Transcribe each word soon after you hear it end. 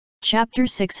Chapter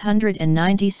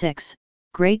 696,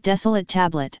 Great Desolate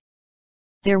Tablet.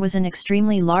 There was an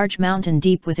extremely large mountain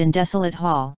deep within Desolate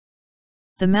Hall.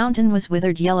 The mountain was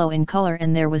withered yellow in color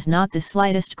and there was not the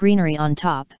slightest greenery on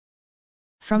top.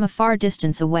 From a far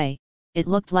distance away, it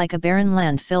looked like a barren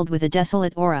land filled with a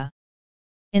desolate aura.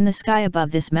 In the sky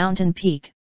above this mountain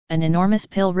peak, an enormous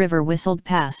pill river whistled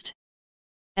past.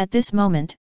 At this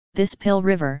moment, this pill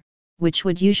river, which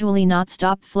would usually not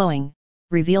stop flowing,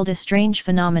 revealed a strange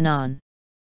phenomenon.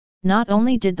 Not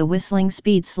only did the whistling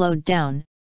speed slowed down,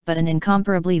 but an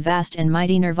incomparably vast and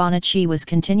mighty nirvana chi was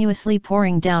continuously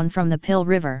pouring down from the pill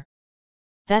river.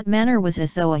 That manner was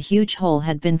as though a huge hole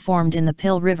had been formed in the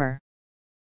pill river.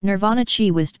 Nirvana chi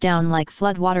whizzed down like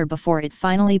floodwater before it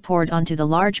finally poured onto the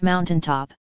large mountain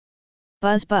top.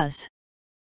 Buzz buzz.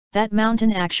 That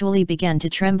mountain actually began to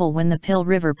tremble when the pill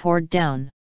river poured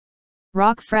down.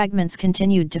 Rock fragments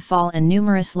continued to fall and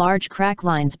numerous large crack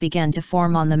lines began to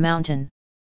form on the mountain.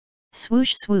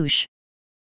 Swoosh swoosh.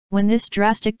 When this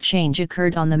drastic change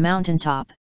occurred on the mountaintop,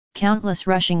 countless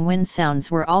rushing wind sounds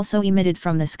were also emitted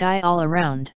from the sky all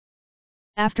around.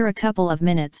 After a couple of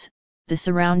minutes, the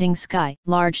surrounding sky,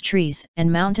 large trees,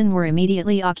 and mountain were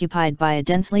immediately occupied by a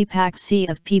densely packed sea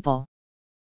of people.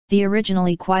 The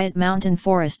originally quiet mountain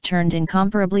forest turned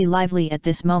incomparably lively at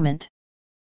this moment.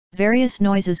 Various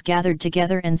noises gathered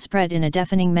together and spread in a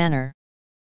deafening manner.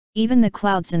 Even the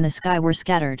clouds in the sky were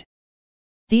scattered.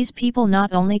 These people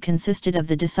not only consisted of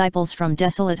the disciples from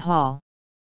Desolate Hall.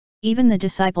 Even the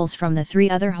disciples from the three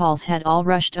other halls had all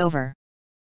rushed over.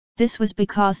 This was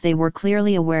because they were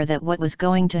clearly aware that what was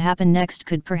going to happen next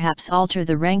could perhaps alter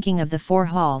the ranking of the four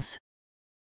halls.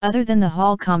 Other than the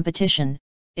hall competition,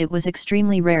 it was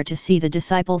extremely rare to see the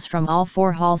disciples from all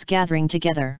four halls gathering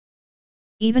together.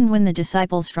 Even when the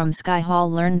disciples from Sky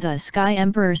Hall learned the Sky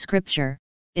Emperor scripture,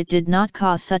 it did not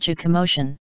cause such a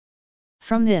commotion.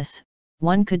 From this,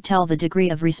 one could tell the degree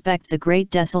of respect the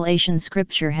Great Desolation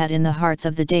scripture had in the hearts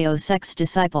of the Deus Ex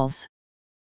disciples.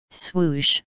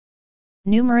 Swoosh!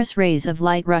 Numerous rays of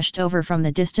light rushed over from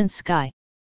the distant sky.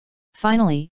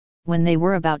 Finally, when they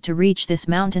were about to reach this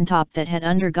mountaintop that had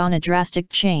undergone a drastic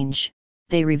change,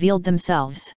 they revealed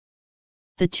themselves.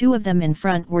 The two of them in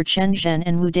front were Chen Zhen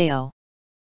and Wu Dao.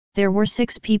 There were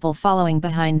 6 people following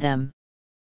behind them.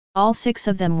 All 6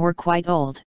 of them were quite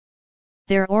old.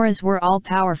 Their auras were all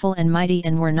powerful and mighty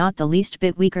and were not the least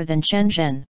bit weaker than Chen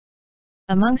Zhen.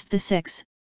 Amongst the 6,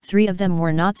 3 of them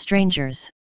were not strangers.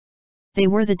 They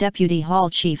were the deputy hall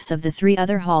chiefs of the 3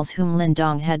 other halls whom Lin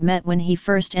Dong had met when he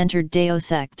first entered Dao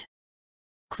sect.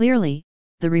 Clearly,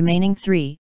 the remaining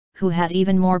 3, who had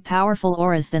even more powerful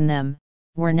auras than them,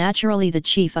 were naturally the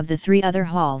chief of the 3 other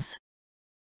halls.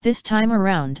 This time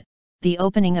around, the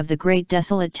opening of the Great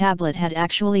Desolate Tablet had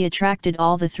actually attracted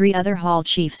all the 3 other hall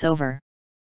chiefs over.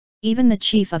 Even the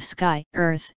chief of Sky,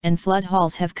 Earth, and Flood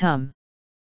halls have come.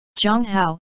 Zhang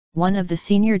Hao, one of the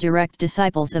senior direct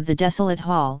disciples of the Desolate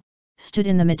Hall, stood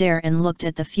in the midair and looked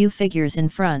at the few figures in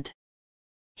front.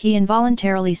 He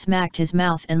involuntarily smacked his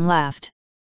mouth and laughed.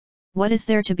 What is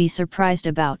there to be surprised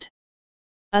about?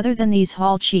 Other than these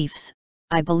hall chiefs,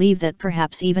 I believe that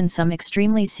perhaps even some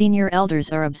extremely senior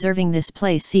elders are observing this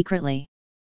place secretly.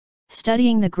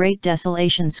 Studying the Great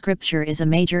Desolation scripture is a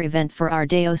major event for our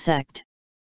Dao sect.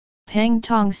 Peng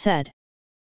Tong said.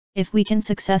 If we can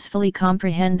successfully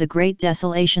comprehend the Great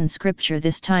Desolation scripture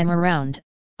this time around,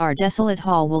 our Desolate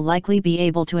Hall will likely be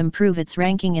able to improve its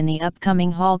ranking in the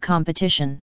upcoming hall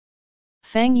competition.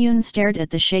 Fang Yun stared at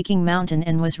the shaking mountain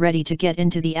and was ready to get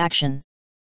into the action.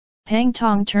 Peng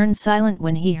Tong turned silent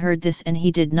when he heard this and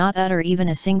he did not utter even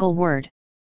a single word.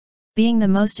 Being the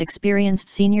most experienced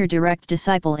senior direct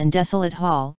disciple in Desolate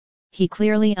Hall, he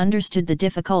clearly understood the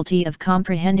difficulty of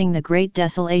comprehending the Great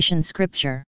Desolation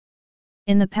scripture.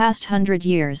 In the past 100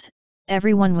 years,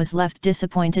 everyone was left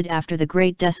disappointed after the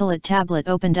Great Desolate Tablet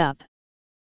opened up.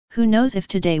 Who knows if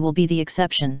today will be the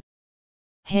exception?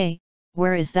 Hey,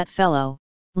 where is that fellow,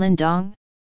 Lin Dong?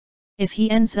 If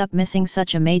he ends up missing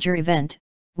such a major event,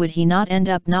 would he not end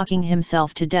up knocking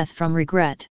himself to death from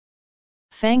regret?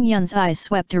 Fang Yun's eyes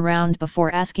swept around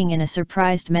before asking in a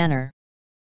surprised manner.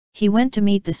 He went to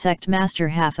meet the sect master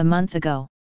half a month ago.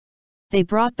 They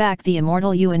brought back the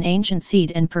immortal Yuan ancient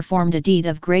seed and performed a deed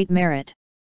of great merit.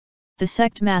 The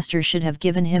sect master should have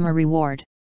given him a reward.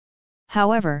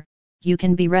 However, you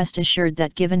can be rest assured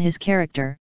that given his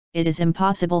character, it is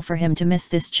impossible for him to miss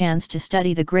this chance to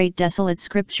study the Great Desolate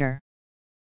scripture.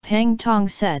 Peng Tong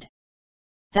said.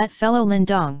 That fellow Lin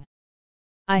Dong.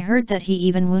 I heard that he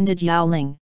even wounded Yao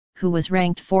Ling, who was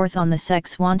ranked 4th on the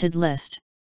sect's wanted list.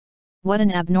 What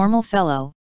an abnormal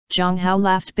fellow, Zhang Hao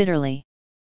laughed bitterly.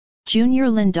 Junior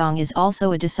Lindong is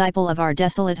also a disciple of our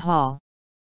desolate hall.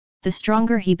 The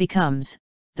stronger he becomes,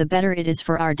 the better it is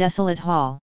for our desolate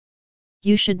hall.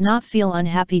 You should not feel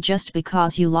unhappy just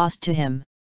because you lost to him.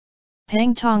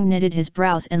 Pang Tong knitted his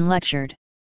brows and lectured.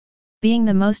 Being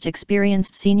the most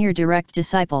experienced senior direct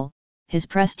disciple, his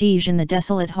prestige in the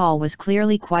desolate hall was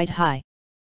clearly quite high.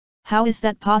 How is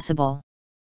that possible?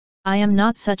 I am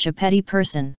not such a petty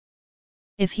person.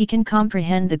 If he can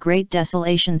comprehend the great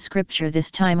desolation scripture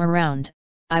this time around,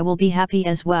 I will be happy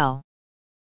as well.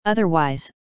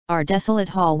 Otherwise, our desolate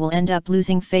hall will end up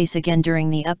losing face again during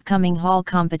the upcoming hall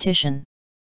competition.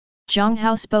 Zhang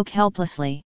Hao spoke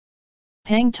helplessly.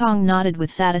 Pang Tong nodded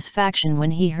with satisfaction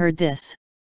when he heard this.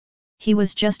 He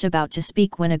was just about to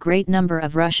speak when a great number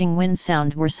of rushing wind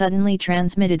sound were suddenly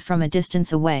transmitted from a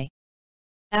distance away.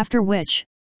 After which,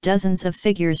 dozens of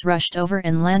figures rushed over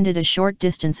and landed a short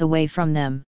distance away from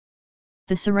them.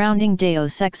 The surrounding Dao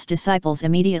sect's disciples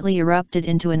immediately erupted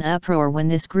into an uproar when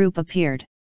this group appeared.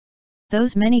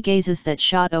 Those many gazes that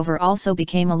shot over also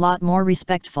became a lot more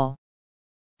respectful.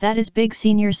 That is big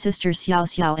senior sister Xiao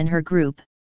Xiao and her group.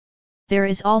 There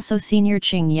is also senior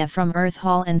Qing Ye from Earth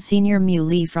Hall and senior Mu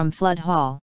Li from Flood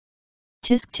Hall.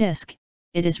 Tisk tisk,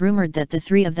 it is rumored that the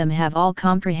three of them have all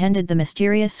comprehended the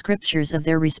mysterious scriptures of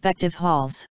their respective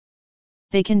halls.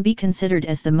 They can be considered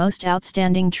as the most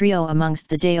outstanding trio amongst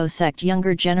the Dao sect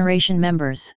younger generation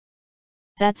members.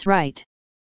 That's right.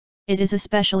 It is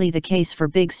especially the case for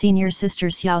big senior sister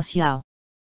Xiao Xiao.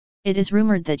 It is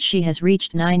rumored that she has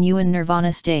reached 9 Yuan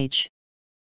Nirvana stage.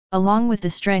 Along with the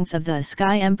strength of the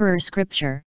Sky Emperor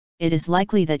scripture, it is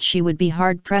likely that she would be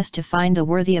hard-pressed to find a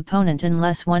worthy opponent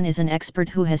unless one is an expert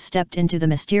who has stepped into the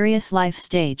mysterious life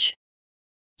stage.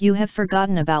 You have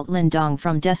forgotten about Lindong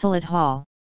from Desolate Hall.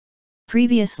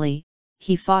 Previously,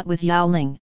 he fought with Yao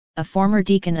Ling, a former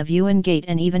deacon of Yuan Gate,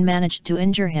 and even managed to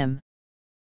injure him.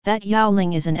 That Yao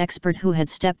Ling is an expert who had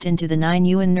stepped into the 9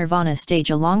 Yuan Nirvana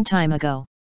stage a long time ago.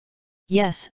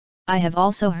 Yes, I have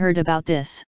also heard about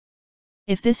this.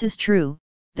 If this is true,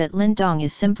 that Lindong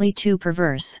is simply too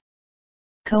perverse.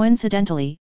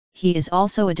 Coincidentally, he is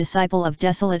also a disciple of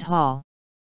Desolate Hall.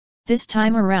 This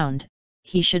time around,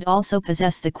 he should also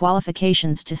possess the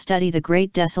qualifications to study the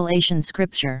Great Desolation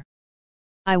Scripture.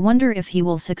 I wonder if he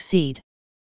will succeed.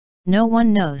 No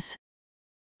one knows.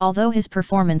 Although his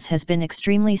performance has been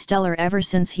extremely stellar ever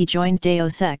since he joined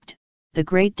Dao sect, the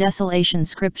Great Desolation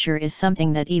Scripture is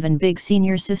something that even big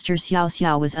senior sister Xiao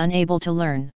Xiao was unable to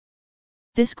learn.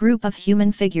 This group of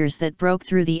human figures that broke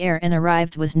through the air and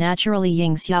arrived was naturally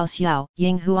Ying Xiao Xiao,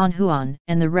 Ying Huan Huan,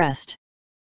 and the rest.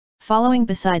 Following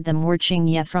beside them were Qing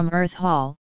Ye from Earth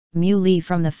Hall, Mu Li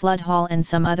from the Flood Hall, and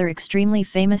some other extremely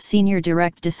famous senior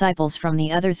direct disciples from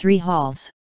the other three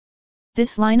halls.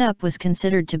 This lineup was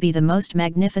considered to be the most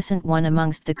magnificent one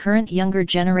amongst the current younger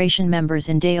generation members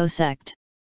in Dao sect.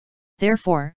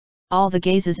 Therefore, all the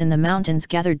gazes in the mountains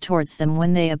gathered towards them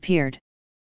when they appeared.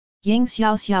 Ying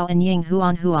Xiao Xiao and Ying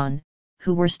Huan Huan,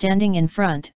 who were standing in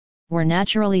front, were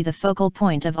naturally the focal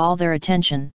point of all their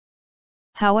attention.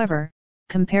 However,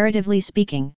 comparatively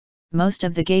speaking, most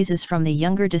of the gazes from the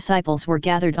younger disciples were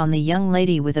gathered on the young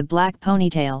lady with a black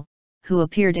ponytail, who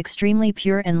appeared extremely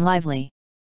pure and lively.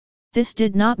 This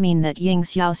did not mean that Ying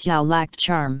Xiao Xiao lacked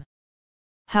charm.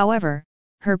 However,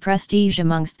 her prestige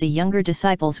amongst the younger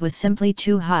disciples was simply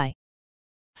too high.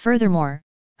 Furthermore,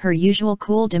 her usual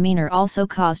cool demeanor also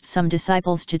caused some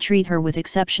disciples to treat her with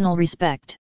exceptional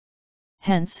respect.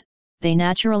 Hence, they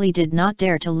naturally did not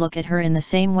dare to look at her in the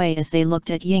same way as they looked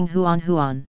at Ying Huan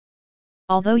Huan.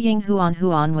 Although Ying Huan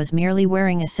Huan was merely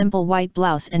wearing a simple white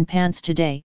blouse and pants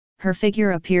today, her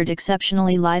figure appeared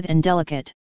exceptionally lithe and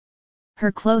delicate.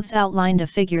 Her clothes outlined a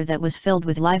figure that was filled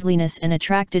with liveliness and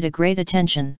attracted a great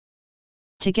attention.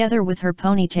 Together with her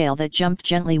ponytail that jumped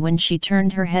gently when she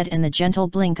turned her head and the gentle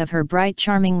blink of her bright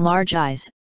charming large eyes,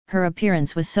 her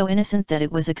appearance was so innocent that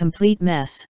it was a complete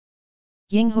mess.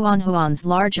 Ying Huan Huan's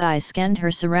large eyes scanned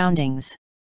her surroundings.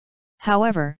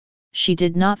 However, she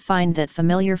did not find that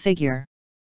familiar figure.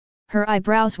 Her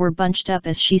eyebrows were bunched up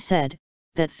as she said,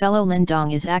 "That fellow Lindong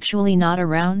is actually not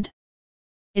around?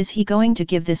 Is he going to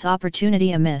give this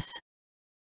opportunity a miss?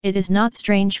 It is not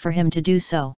strange for him to do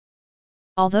so.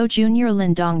 Although Junior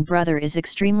Lindong brother is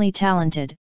extremely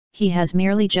talented, he has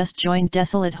merely just joined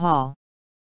Desolate Hall."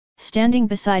 Standing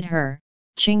beside her,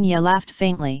 Qing Ye laughed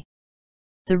faintly.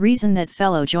 The reason that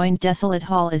fellow joined Desolate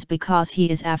Hall is because he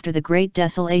is after the Great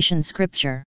Desolation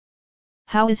Scripture.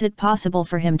 How is it possible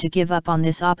for him to give up on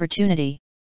this opportunity?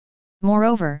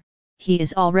 Moreover, he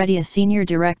is already a senior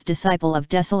direct disciple of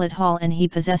Desolate Hall and he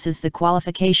possesses the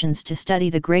qualifications to study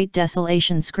the Great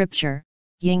Desolation Scripture.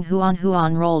 Ying Huan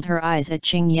Huan rolled her eyes at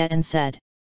Qing Ye and said.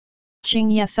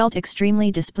 Qing Ye felt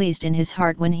extremely displeased in his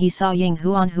heart when he saw Ying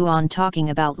Huan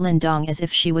talking about Lin Dong as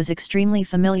if she was extremely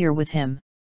familiar with him.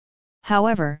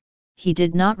 However, he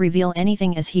did not reveal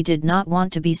anything as he did not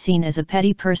want to be seen as a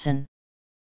petty person.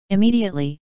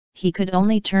 Immediately, he could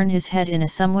only turn his head in a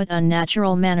somewhat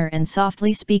unnatural manner and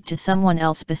softly speak to someone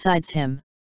else besides him.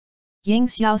 Ying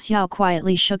Xiao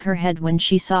quietly shook her head when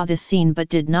she saw this scene but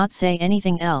did not say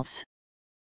anything else.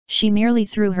 She merely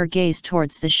threw her gaze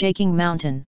towards the shaking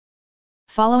mountain.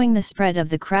 Following the spread of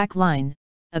the crack line,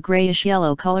 a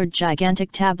grayish-yellow colored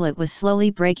gigantic tablet was slowly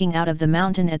breaking out of the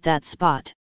mountain at that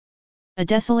spot. A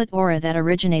desolate aura that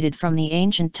originated from the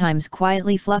ancient times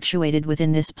quietly fluctuated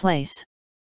within this place.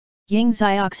 Ying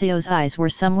Xiaoxiu's eyes were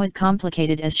somewhat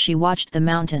complicated as she watched the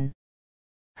mountain.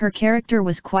 Her character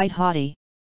was quite haughty.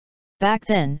 Back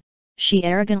then, she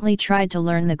arrogantly tried to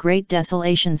learn the Great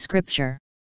Desolation scripture.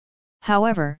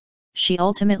 However, she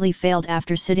ultimately failed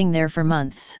after sitting there for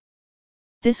months.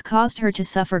 This caused her to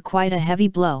suffer quite a heavy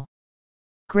blow.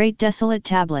 Great Desolate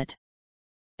Tablet.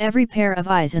 Every pair of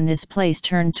eyes in this place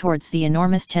turned towards the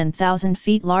enormous 10,000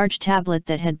 feet large tablet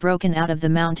that had broken out of the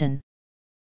mountain.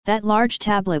 That large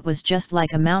tablet was just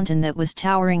like a mountain that was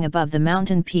towering above the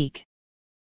mountain peak.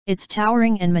 Its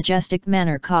towering and majestic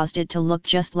manner caused it to look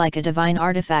just like a divine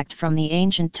artifact from the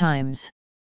ancient times.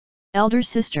 Elder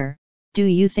sister, do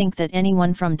you think that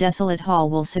anyone from Desolate Hall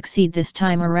will succeed this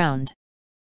time around?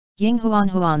 Ying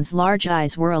Huan's large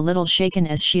eyes were a little shaken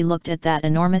as she looked at that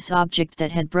enormous object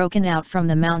that had broken out from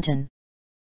the mountain.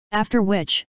 After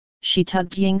which, she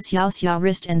tugged Ying Xiaoxiu's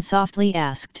wrist and softly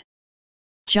asked.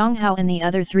 Zhang Hao and the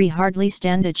other three hardly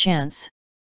stand a chance.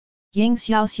 Ying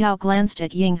Xiaoxiu glanced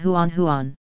at Ying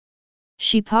Huan.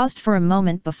 She paused for a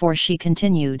moment before she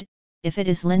continued, if it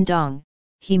is Lin Dong,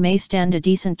 he may stand a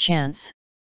decent chance.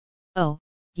 Oh,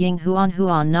 Ying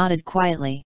Huan nodded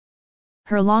quietly.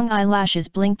 Her long eyelashes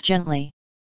blinked gently.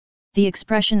 The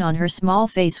expression on her small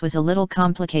face was a little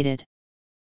complicated.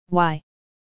 Why?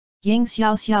 Ying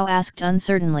Xiaoxiu asked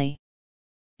uncertainly.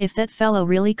 If that fellow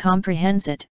really comprehends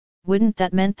it, wouldn't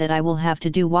that mean that I will have to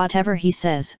do whatever he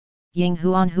says? Ying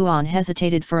Huan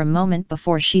hesitated for a moment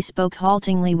before she spoke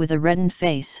haltingly with a reddened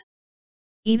face.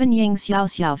 Even Ying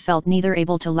Xiaoxiu felt neither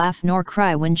able to laugh nor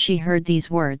cry when she heard these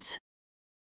words.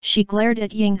 She glared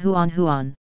at Ying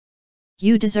Huan.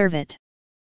 You deserve it.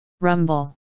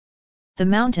 Rumble. The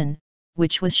mountain,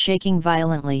 which was shaking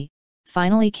violently,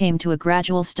 finally came to a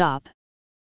gradual stop.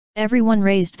 Everyone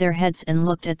raised their heads and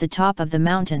looked at the top of the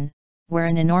mountain, where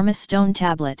an enormous stone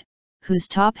tablet, whose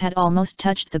top had almost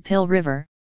touched the Pill River,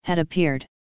 had appeared.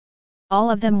 All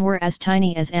of them were as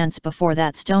tiny as ants before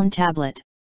that stone tablet.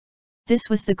 This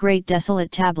was the Great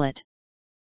Desolate Tablet.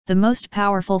 The most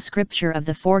powerful scripture of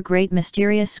the four great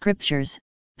mysterious scriptures,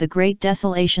 the Great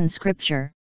Desolation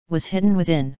Scripture, was hidden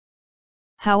within.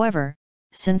 However,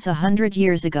 since 100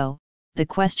 years ago, the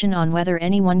question on whether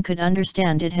anyone could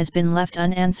understand it has been left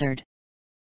unanswered.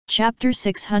 Chapter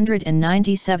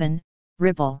 697,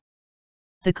 Ripple.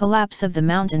 The collapse of the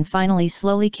mountain finally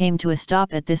slowly came to a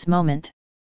stop at this moment.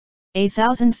 A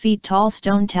 1,000 feet tall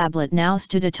stone tablet now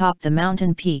stood atop the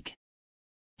mountain peak.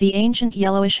 The ancient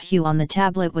yellowish hue on the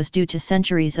tablet was due to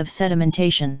centuries of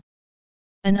sedimentation.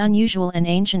 An unusual and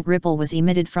ancient ripple was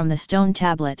emitted from the stone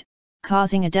tablet,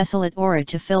 causing a desolate aura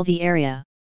to fill the area.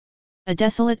 A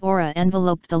desolate aura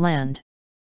enveloped the land.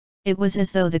 It was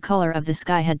as though the color of the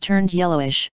sky had turned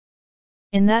yellowish.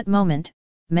 In that moment,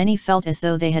 many felt as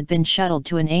though they had been shuttled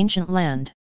to an ancient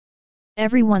land.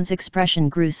 Everyone's expression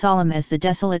grew solemn as the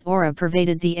desolate aura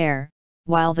pervaded the air,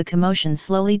 while the commotion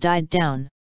slowly died down.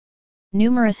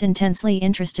 Numerous intensely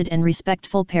interested and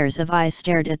respectful pairs of eyes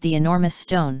stared at the enormous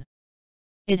stone.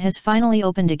 It has finally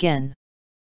opened again.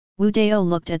 Wu Dao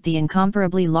looked at the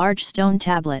incomparably large stone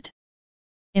tablet.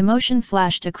 Emotion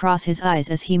flashed across his eyes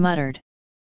as he muttered.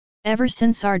 Ever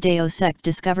since our Dao sect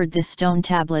discovered this stone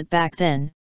tablet back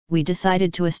then, we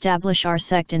decided to establish our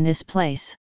sect in this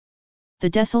place. The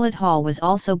Desolate Hall was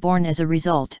also born as a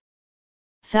result.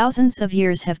 Thousands of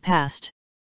years have passed.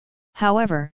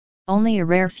 However, only a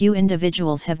rare few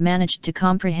individuals have managed to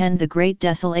comprehend the Great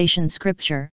Desolation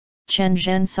Scripture. Chen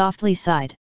Zhen softly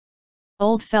sighed.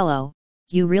 Old fellow,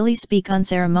 you really speak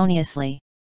unceremoniously.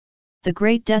 The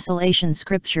Great Desolation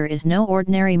Scripture is no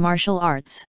ordinary martial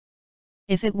arts.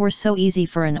 If it were so easy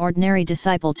for an ordinary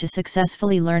disciple to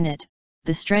successfully learn it,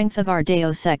 the strength of our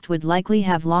Dao sect would likely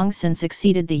have long since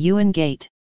exceeded the Yuan Gate.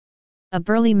 A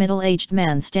burly middle-aged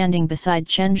man standing beside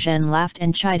Chen Zhen laughed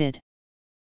and chided.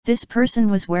 This person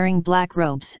was wearing black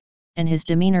robes, and his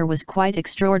demeanor was quite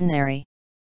extraordinary.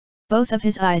 Both of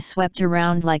his eyes swept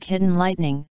around like hidden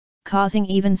lightning, causing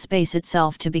even space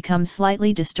itself to become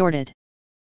slightly distorted.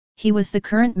 He was the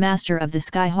current master of the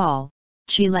Sky Hall,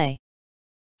 Chile.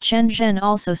 Chen Zhen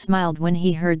also smiled when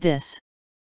he heard this.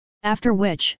 After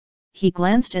which, he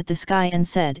glanced at the sky and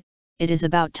said, "It is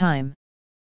about time.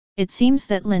 It seems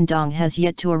that Lindong has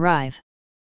yet to arrive."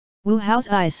 Wu Hao's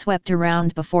eyes swept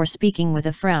around before speaking with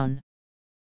a frown.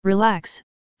 "Relax,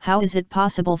 how is it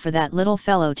possible for that little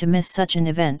fellow to miss such an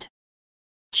event?"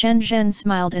 Chen Zhen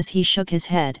smiled as he shook his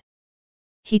head.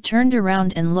 He turned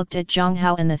around and looked at Zhang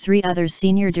Hao and the three other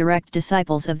senior direct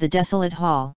disciples of the Desolate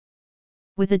Hall.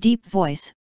 With a deep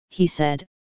voice, he said,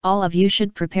 "All of you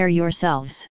should prepare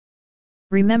yourselves.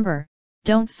 Remember,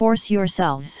 don't force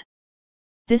yourselves.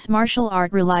 This martial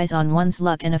art relies on one's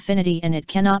luck and affinity and it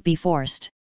cannot be forced."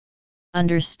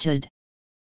 "Understood."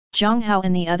 Zhang Hao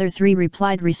and the other three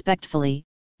replied respectfully,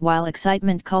 while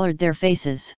excitement colored their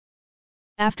faces.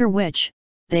 After which,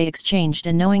 they exchanged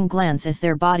a knowing glance as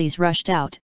their bodies rushed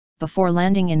out, before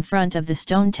landing in front of the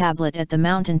stone tablet at the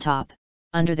mountaintop,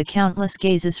 under the countless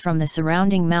gazes from the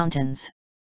surrounding mountains.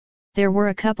 There were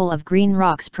a couple of green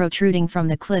rocks protruding from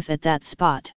the cliff at that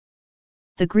spot.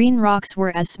 The green rocks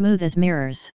were as smooth as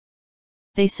mirrors.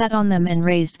 They sat on them and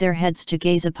raised their heads to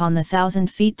gaze upon the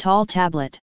 1,000 feet tall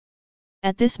tablet.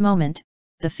 At this moment,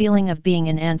 the feeling of being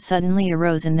an ant suddenly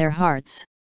arose in their hearts.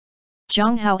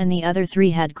 Zhang Hao and the other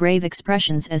three had grave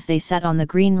expressions as they sat on the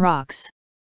green rocks.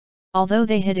 Although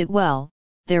they hid it well,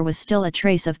 there was still a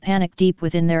trace of panic deep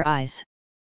within their eyes.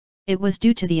 It was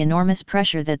due to the enormous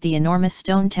pressure that the enormous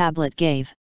stone tablet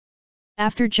gave.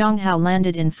 After Zhang Hao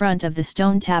landed in front of the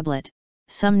stone tablet,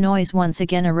 some noise once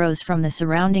again arose from the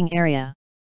surrounding area.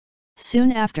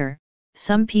 Soon after,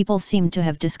 some people seemed to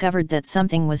have discovered that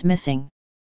something was missing.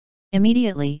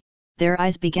 Immediately, their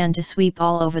eyes began to sweep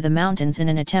all over the mountains in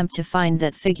an attempt to find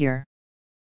that figure.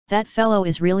 "That fellow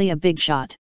is really a big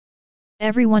shot.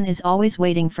 Everyone is always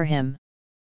waiting for him."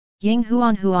 Ying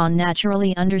Huan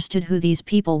naturally understood who these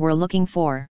people were looking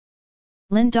for.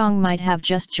 Lindong might have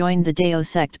just joined the Dao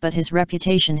sect, but his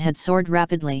reputation had soared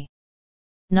rapidly.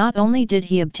 Not only did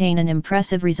he obtain an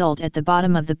impressive result at the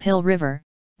bottom of the Pill River,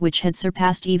 which had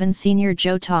surpassed even Senior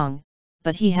Zhou Tong,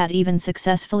 but he had even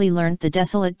successfully learnt the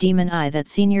Desolate Demon Eye that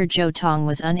Senior Zhou Tong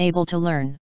was unable to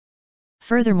learn.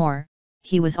 Furthermore,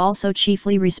 he was also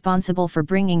chiefly responsible for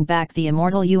bringing back the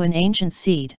immortal Yuan ancient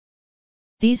seed.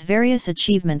 These various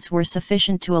achievements were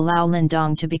sufficient to allow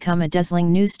Lindong to become a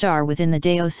dazzling new star within the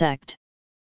Dao sect.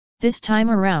 This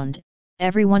time around,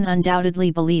 everyone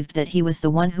undoubtedly believed that he was the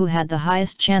one who had the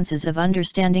highest chances of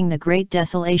understanding the Great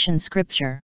Desolation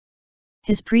scripture.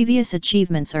 His previous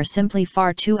achievements are simply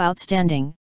far too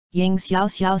outstanding, Ying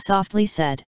Xiao softly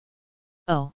said.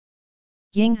 "Oh!"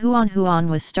 Ying Huan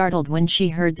was startled when she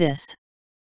heard this.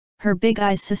 Her big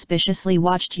eyes suspiciously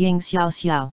watched Ying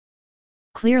Xiao.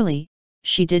 Clearly,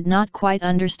 she did not quite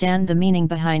understand the meaning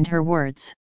behind her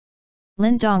words.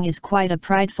 Lindong is quite a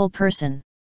prideful person.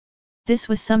 This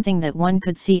was something that one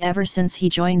could see ever since he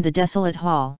joined the Desolate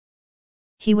Hall.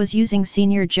 He was using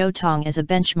Senior Zhou Tong as a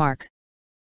benchmark.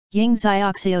 Ying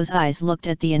Xiaoxiao's eyes looked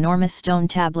at the enormous stone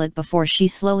tablet before she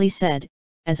slowly said,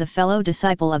 "As a fellow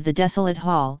disciple of the Desolate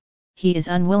Hall, he is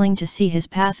unwilling to see his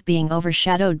path being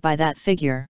overshadowed by that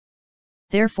figure.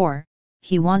 Therefore,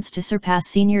 he wants to surpass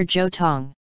Senior Zhou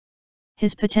Tong.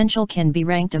 His potential can be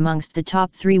ranked amongst the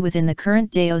top 3 within the current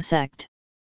Dao sect.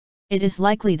 It is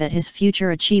likely that his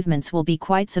future achievements will be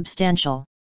quite substantial.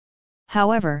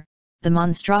 However, the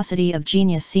monstrosity of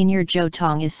genius Senior Zhou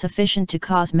Tong is sufficient to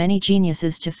cause many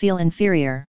geniuses to feel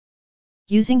inferior.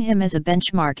 Using him as a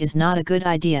benchmark is not a good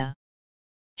idea.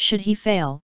 Should he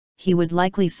fail, he would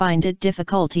likely find it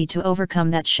difficulty to overcome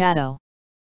that shadow.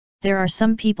 There are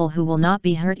some people who will not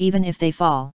be hurt even if they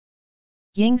fall."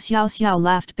 Ying Xiao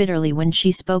laughed bitterly when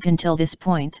she spoke until this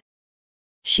point.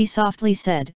 She softly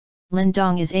said,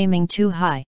 "Lindong is aiming too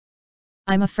high.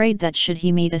 I'm afraid that should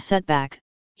he meet a setback,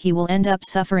 he will end up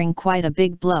suffering quite a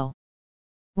big blow."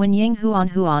 When Ying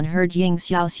Huan heard Ying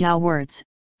Xiao words,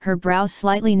 her brows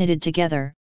slightly knitted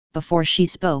together. Before she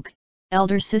spoke,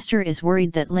 "Elder sister is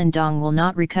worried that Lindong will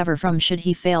not recover from should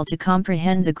he fail to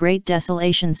comprehend the Great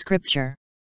Desolation scripture.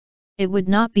 It would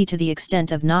not be to the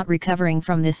extent of not recovering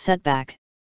from this setback.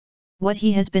 What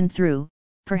he has been through,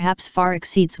 perhaps far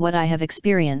exceeds what I have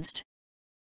experienced.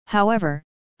 However,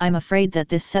 I'm afraid that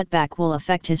this setback will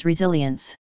affect his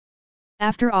resilience.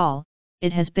 After all,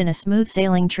 it has been a smooth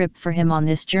sailing trip for him on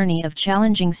this journey of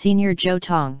challenging Senior Zhou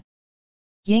Tong."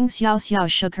 Ying Xiao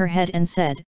shook her head and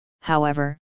said,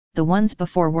 "However, the ones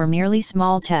before were merely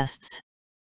small tests.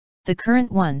 The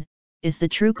current one is the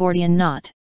true Gordian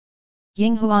knot."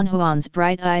 Ying Huan's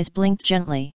bright eyes blinked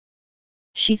gently.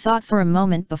 She thought for a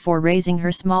moment before raising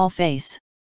her small face.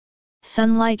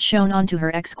 Sunlight shone onto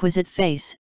her exquisite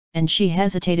face, and she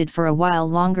hesitated for a while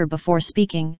longer before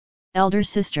speaking. Elder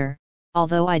sister,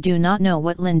 although I do not know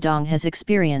what Lindong has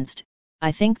experienced,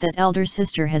 I think that elder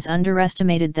sister has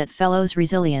underestimated that fellow's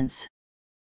resilience.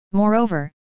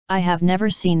 Moreover, I have never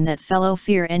seen that fellow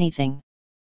fear anything.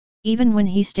 Even when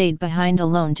he stayed behind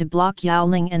alone to block Yao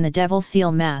Ling and the Devil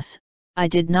Seal Mass, I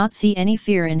did not see any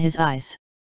fear in his eyes.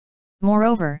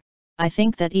 Moreover, I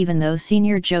think that even though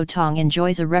Senior Zhou Tong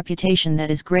enjoys a reputation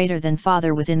that is greater than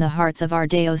father within the hearts of our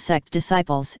Dao sect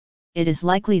disciples, it is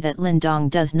likely that Lindong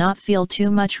does not feel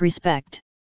too much respect.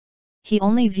 He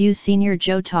only views Senior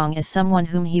Zhou Tong as someone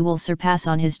whom he will surpass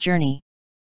on his journey.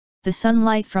 The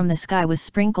sunlight from the sky was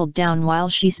sprinkled down while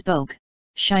she spoke,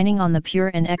 shining on the pure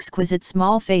and exquisite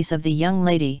small face of the young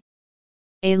lady.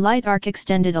 A light arc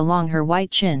extended along her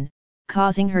white chin,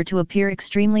 causing her to appear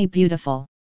extremely beautiful.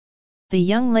 The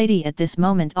young lady at this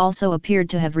moment also appeared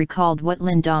to have recalled what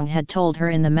Lindong had told her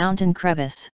in the mountain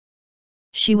crevice.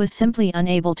 She was simply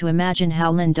unable to imagine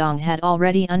how Lindong had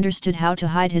already understood how to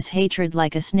hide his hatred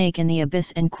like a snake in the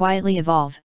abyss and quietly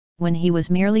evolve, when he was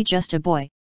merely just a boy,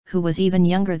 who was even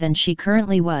younger than she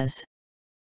currently was.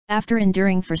 After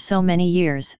enduring for so many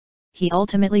years, he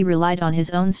ultimately relied on his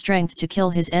own strength to kill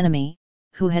his enemy,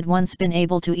 who had once been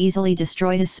able to easily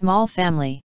destroy his small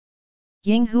family.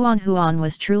 Ying Huan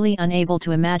was truly unable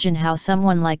to imagine how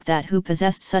someone like that who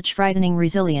possessed such frightening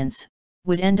resilience,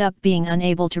 would end up being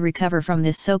unable to recover from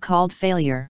this so-called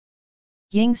failure.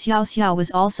 Ying Xiaoxiao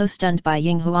was also stunned by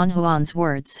Ying Huan's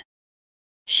words.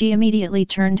 She immediately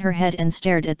turned her head and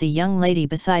stared at the young lady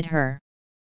beside her.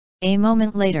 A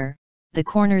moment later, the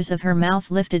corners of her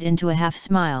mouth lifted into a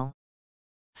half-smile.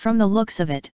 From the looks of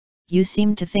it, you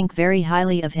seem to think very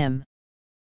highly of him.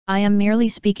 I am merely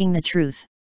speaking the truth.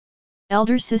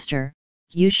 Elder sister,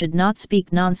 you should not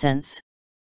speak nonsense.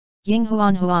 Ying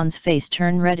Huan's face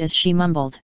turned red as she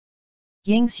mumbled.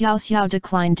 Ying Xiaoxiao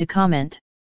declined to comment.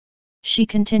 She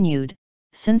continued,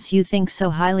 since you think so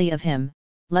highly of him,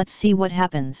 let's see what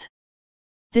happens.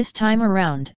 This time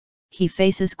around, he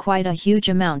faces quite a huge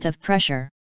amount of pressure.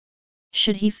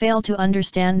 Should he fail to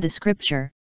understand the scripture,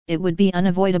 it would be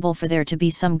unavoidable for there to be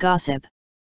some gossip.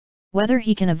 Whether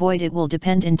he can avoid it will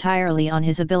depend entirely on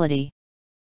his ability.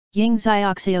 Ying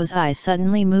Xiaoxiao's eyes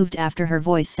suddenly moved after her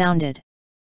voice sounded.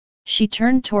 She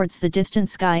turned towards the distant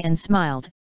sky and smiled.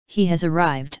 He has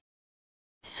arrived.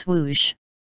 Swoosh!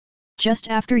 Just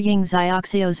after Ying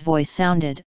Xiaoxiao's voice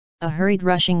sounded, a hurried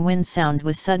rushing wind sound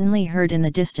was suddenly heard in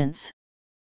the distance.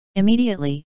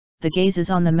 Immediately, the gazes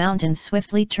on the mountains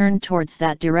swiftly turned towards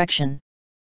that direction.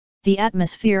 The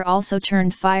atmosphere also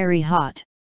turned fiery hot.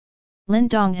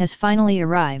 Lindong has finally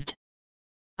arrived.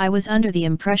 I was under the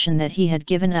impression that he had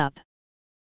given up.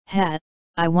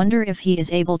 I wonder if he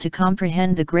is able to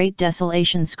comprehend the Great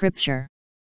Desolation scripture.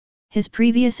 His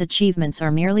previous achievements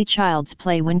are merely child's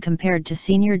play when compared to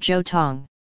Senior Zhou Tong.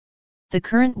 The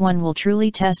current one will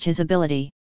truly test his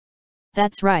ability.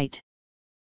 That's right.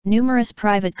 Numerous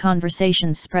private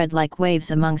conversations spread like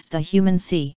waves amongst the human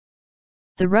sea.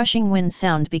 The rushing wind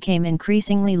sound became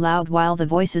increasingly loud while the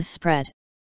voices spread.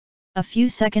 A few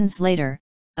seconds later,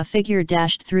 a figure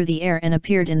dashed through the air and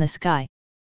appeared in the sky.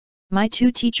 My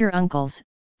two teacher uncles,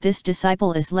 this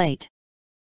disciple is late.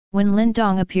 When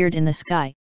Lindong appeared in the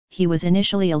sky, he was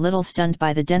initially a little stunned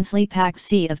by the densely packed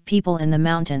sea of people in the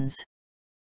mountains.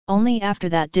 Only after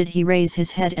that did he raise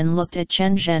his head and looked at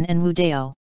Chen Zhen and Wu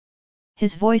Dao.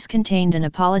 His voice contained an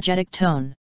apologetic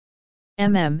tone.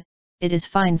 It is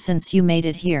fine since you made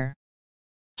it here.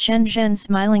 Chen Zhen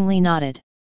smilingly nodded.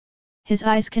 His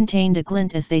eyes contained a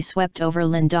glint as they swept over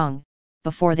Lindong,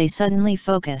 before they suddenly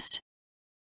focused.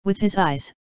 With his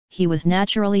eyes, he was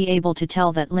naturally able to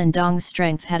tell that Lindong's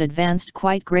strength had advanced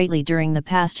quite greatly during the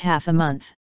past half a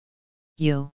month.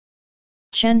 You.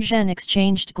 Chen Zhen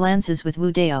exchanged glances with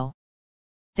Wu Dao.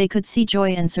 They could see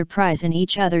joy and surprise in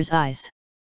each other's eyes.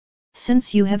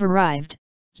 Since you have arrived,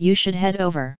 you should head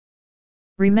over.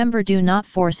 Remember, do not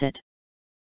force it.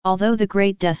 Although the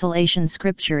Great Desolation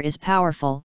scripture is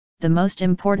powerful, the most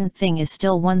important thing is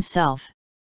still oneself.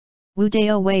 Wu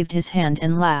Dao waved his hand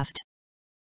and laughed.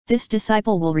 This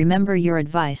disciple will remember your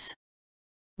advice.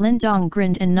 Lindong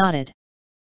grinned and nodded.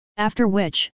 After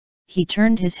which, he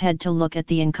turned his head to look at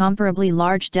the incomparably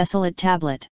large desolate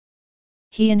tablet.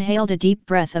 He inhaled a deep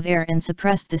breath of air and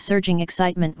suppressed the surging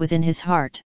excitement within his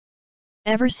heart.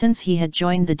 Ever since he had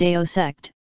joined the Dao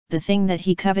sect, the thing that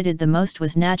he coveted the most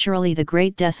was naturally the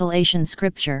Great Desolation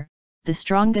scripture, the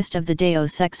strongest of the Dao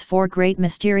sect's 4 great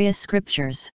mysterious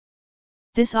scriptures.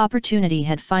 This opportunity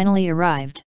had finally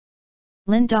arrived.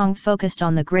 Lindong focused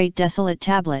on the Great Desolate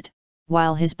tablet,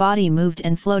 while his body moved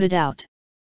and floated out.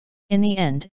 In the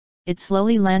end, it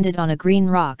slowly landed on a green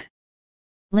rock.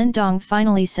 Lin-Dong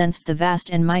finally sensed the vast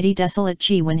and mighty desolate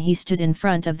Qi when he stood in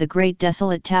front of the great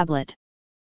desolate tablet.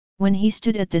 When he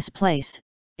stood at this place,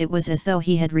 it was as though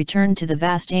he had returned to the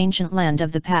vast ancient land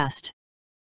of the past.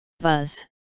 Buzz!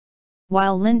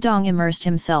 While Lin-Dong immersed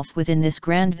himself within this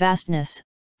grand vastness,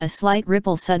 a slight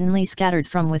ripple suddenly scattered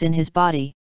from within his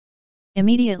body.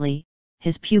 Immediately,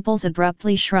 his pupils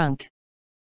abruptly shrunk.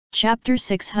 Chapter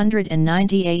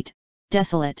 698,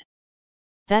 Desolate.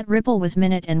 That ripple was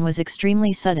minute and was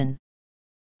extremely sudden.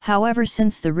 However,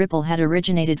 since the ripple had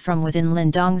originated from within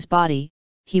Lin-Dong's body,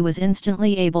 he was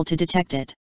instantly able to detect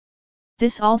it.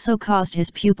 This also caused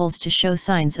his pupils to show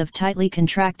signs of tightly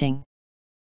contracting.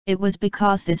 It was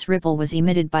because this ripple was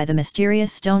emitted by the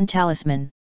mysterious stone talisman.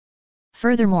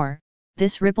 Furthermore,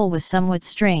 this ripple was somewhat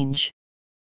strange.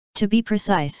 To be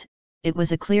precise, it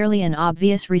was a clearly and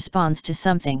obvious response to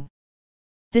something.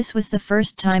 This was the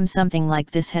first time something like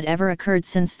this had ever occurred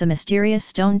since the mysterious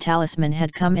stone talisman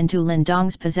had come into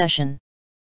Lin-Dong's possession.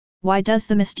 Why does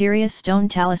the mysterious stone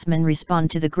talisman respond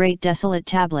to the great desolate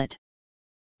tablet?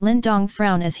 Lin-Dong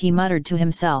frowned as he muttered to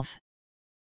himself.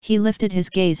 He lifted his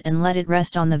gaze and let it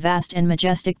rest on the vast and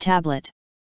majestic tablet.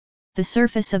 The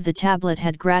surface of the tablet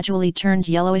had gradually turned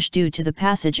yellowish due to the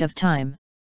passage of time.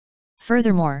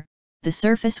 Furthermore, the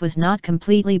surface was not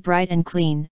completely bright and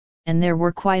clean, and there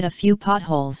were quite a few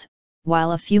potholes,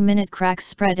 while a few minute cracks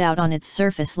spread out on its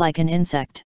surface like an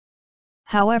insect.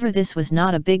 However, this was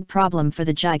not a big problem for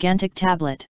the gigantic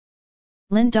tablet.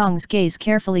 Lin-Dong's gaze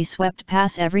carefully swept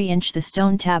past every inch the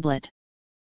stone tablet.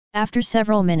 After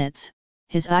several minutes,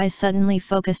 his eyes suddenly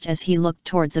focused as he looked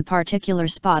towards a particular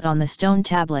spot on the stone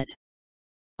tablet.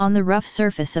 On the rough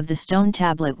surface of the stone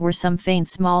tablet were some faint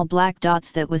small black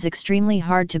dots that was extremely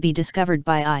hard to be discovered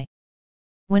by eye.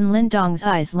 When Lin-Dong's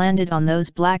eyes landed on those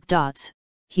black dots,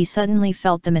 he suddenly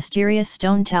felt the mysterious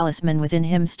stone talisman within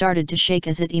him started to shake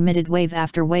as it emitted wave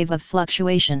after wave of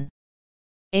fluctuation.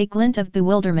 A glint of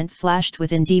bewilderment flashed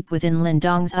deep within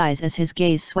Lin-Dong's eyes as his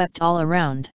gaze swept all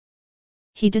around.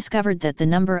 He discovered that the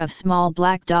number of small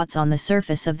black dots on the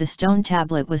surface of the stone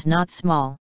tablet was not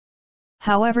small.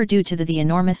 However, due to the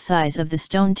enormous size of the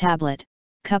stone tablet,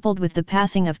 coupled with the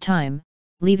passing of time,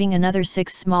 leaving another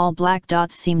 6 small black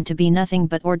dots seemed to be nothing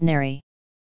but ordinary.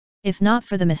 If not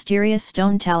for the mysterious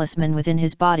stone talisman within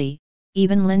his body,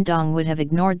 even Lin-Dong would have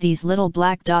ignored these little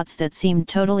black dots that seemed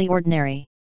totally ordinary.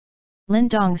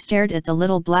 Lin-Dong stared at the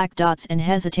little black dots and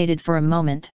hesitated for a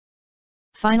moment.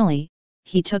 Finally,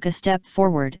 he took a step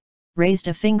forward, raised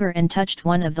a finger and touched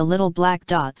one of the little black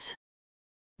dots.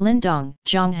 Lin-Dong,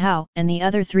 Zhang Hao, and the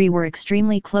other 3 were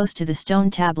extremely close to the stone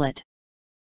tablet.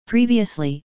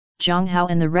 Previously, Zhang Hao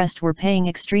and the rest were paying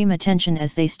extreme attention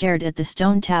as they stared at the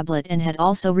stone tablet and had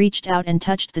also reached out and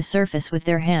touched the surface with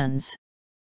their hands.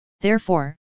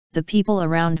 Therefore, the people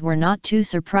around were not too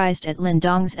surprised at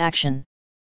Lin-Dong's action.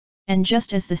 And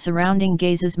just as the surrounding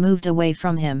gazes moved away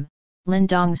from him,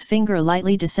 Lin-Dong's finger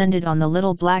lightly descended on the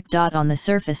little black dot on the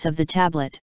surface of the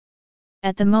tablet.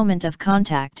 At the moment of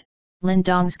contact,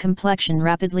 Lin-Dong's complexion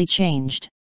rapidly changed.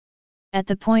 At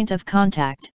the point of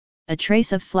contact, a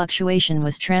trace of fluctuation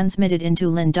was transmitted into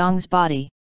Lin-Dong's body.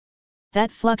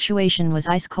 That fluctuation was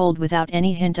ice-cold without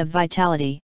any hint of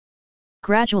vitality.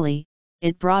 Gradually,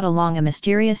 it brought along a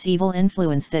mysterious evil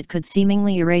influence that could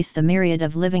seemingly erase the myriad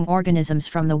of living organisms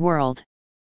from the world.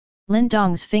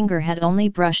 Lin-Dong's finger had only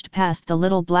brushed past the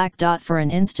little black dot for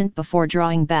an instant before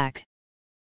drawing back.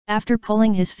 After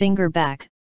pulling his finger back,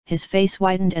 his face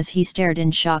whitened as he stared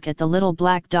in shock at the little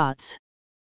black dots.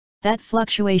 That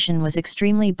fluctuation was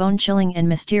extremely bone-chilling and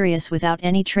mysterious without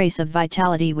any trace of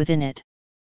vitality within it.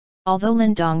 Although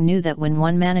Lin-Dong knew that when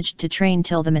one managed to train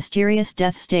till the mysterious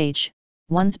death stage,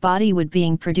 one's body would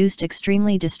being produced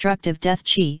extremely destructive death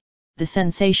chi, the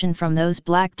sensation from those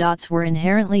black dots were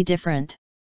inherently different.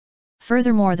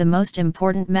 Furthermore, the most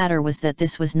important matter was that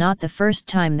this was not the first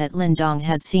time that Lin-Dong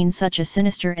had seen such a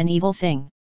sinister and evil thing.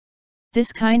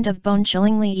 This kind of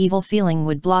bone-chillingly evil feeling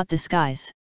would blot the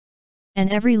skies. And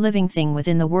every living thing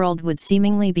within the world would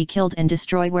seemingly be killed and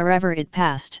destroyed wherever it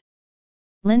passed.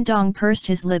 Lin-Dong pursed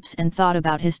his lips and thought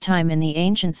about his time in the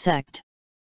ancient sect.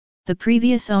 The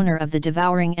previous owner of the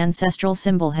devouring ancestral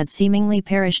symbol had seemingly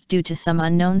perished due to some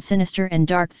unknown sinister and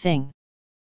dark thing.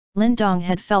 Lin-Dong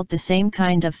had felt the same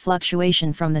kind of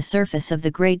fluctuation from the surface of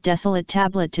the great desolate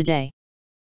tablet today.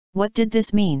 What did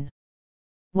this mean?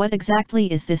 What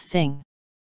exactly is this thing?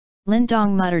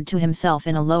 Lin-Dong muttered to himself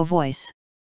in a low voice.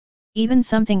 Even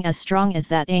something as strong as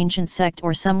that ancient sect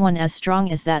or someone as strong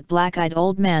as that black-eyed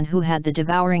old man who had the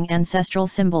devouring ancestral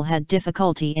symbol had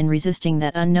difficulty in resisting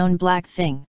that unknown black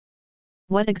thing.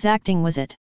 What exacting was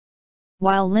it?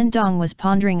 While Lindong was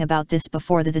pondering about this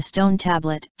before the stone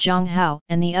tablet, Zhang Hao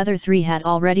and the other three had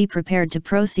already prepared to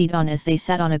proceed on as they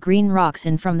sat on a green rocks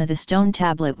in front of the stone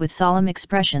tablet with solemn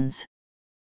expressions.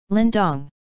 Lindong!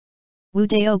 Wu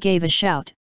Dao gave a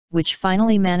shout, which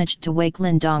finally managed to wake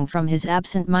Lindong from his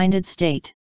absent-minded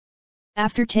state.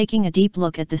 After taking a deep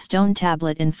look at the stone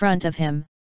tablet in front of him,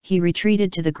 he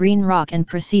retreated to the green rock and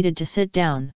proceeded to sit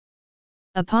down.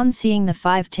 Upon seeing the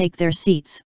five take their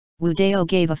seats, Wu Dao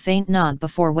gave a faint nod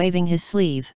before waving his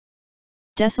sleeve.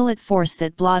 Desolate force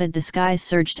that blotted the skies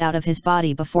surged out of his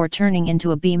body before turning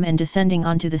into a beam and descending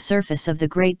onto the surface of the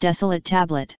great desolate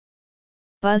tablet.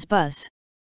 Buzz buzz.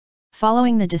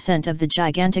 Following the descent of the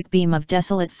gigantic beam of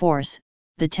desolate force,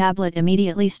 the tablet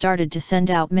immediately started to send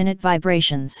out minute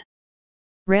vibrations.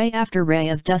 Ray after ray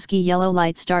of dusky yellow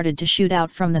light started to shoot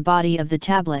out from the body of the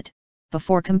tablet,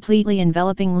 before completely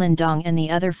enveloping Lindong and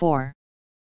the other four.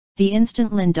 The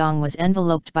instant Lindong was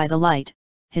enveloped by the light,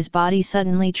 his body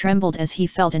suddenly trembled as he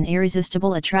felt an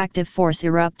irresistible attractive force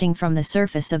erupting from the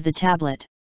surface of the tablet.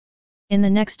 In the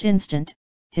next instant,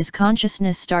 his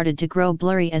consciousness started to grow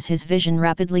blurry as his vision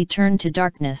rapidly turned to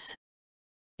darkness.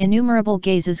 Innumerable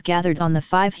gazes gathered on the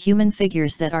five human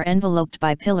figures that are enveloped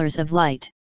by pillars of light.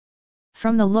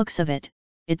 From the looks of it,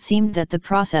 it seemed that the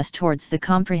process towards the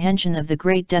comprehension of the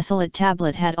great desolate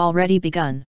tablet had already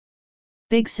begun.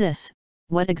 Big sis,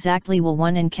 what exactly will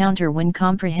one encounter when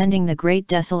comprehending the great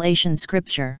desolation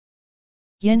scripture?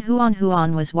 Yin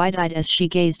Huan was wide-eyed as she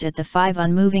gazed at the five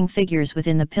unmoving figures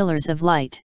within the pillars of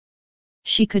light.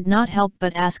 She could not help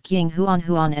but ask Yin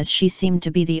Huan as she seemed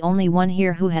to be the only one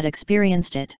here who had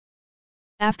experienced it.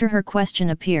 After her question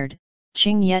appeared,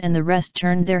 Qing Ye and the rest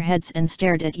turned their heads and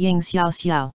stared at Ying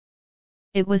Xiao.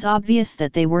 It was obvious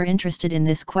that they were interested in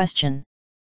this question.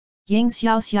 Ying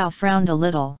Xiao frowned a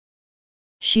little.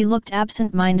 She looked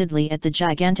absent-mindedly at the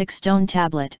gigantic stone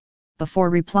tablet,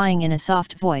 before replying in a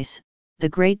soft voice, "The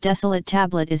great desolate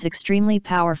tablet is extremely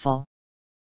powerful."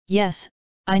 "Yes,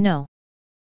 I know."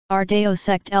 Our Dao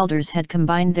sect elders had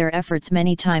combined their efforts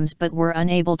many times but were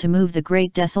unable to move the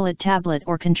great desolate tablet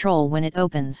or control when it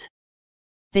opens.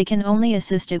 They can only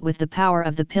assist it with the power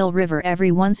of the Pill River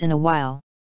every once in a while.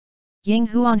 Ying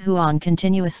Huan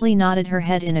continuously nodded her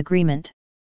head in agreement.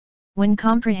 When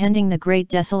comprehending the great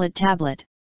desolate tablet,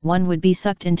 one would be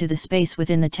sucked into the space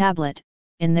within the tablet,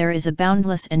 and there is a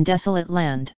boundless and desolate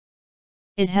land.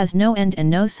 It has no end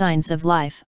and no signs of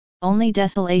life, only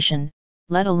desolation,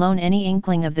 let alone any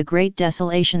inkling of the great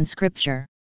desolation scripture.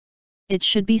 It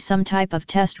should be some type of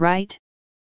test, right?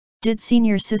 Did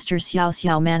senior sister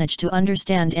Xiao manage to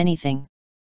understand anything?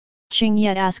 Qing Ye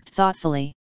asked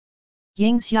thoughtfully.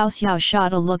 Ying Xiao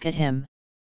shot a look at him.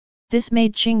 This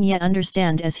made Qing Ye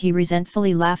understand as he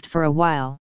resentfully laughed for a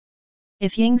while.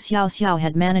 If Ying Xiao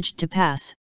had managed to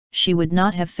pass, she would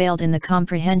not have failed in the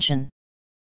comprehension.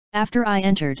 "After I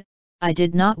entered, I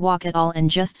did not walk at all and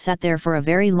just sat there for a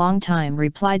very long time,"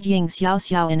 replied Ying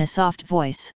Xiao in a soft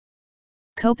voice.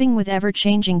 Coping with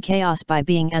ever-changing chaos by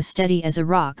being as steady as a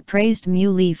rock, praised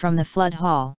Mu Li from the flood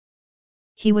hall.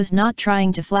 He was not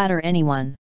trying to flatter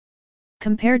anyone.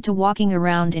 Compared to walking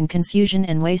around in confusion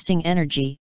and wasting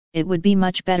energy, it would be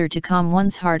much better to calm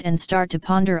one's heart and start to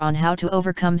ponder on how to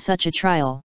overcome such a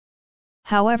trial.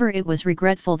 However, it was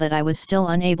regretful that I was still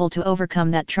unable to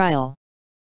overcome that trial.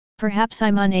 "Perhaps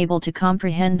I'm unable to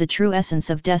comprehend the true essence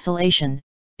of desolation,"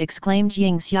 exclaimed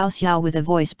Ying Xiao with a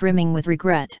voice brimming with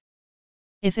regret.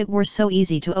 "If it were so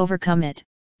easy to overcome it,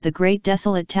 the great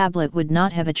desolate tablet would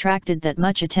not have attracted that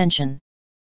much attention."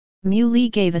 Mu Li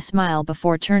gave a smile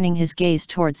before turning his gaze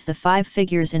towards the five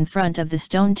figures in front of the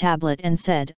stone tablet and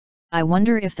said, "I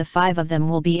wonder if the five of them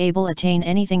will be able to attain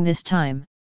anything this time.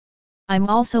 I'm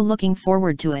also looking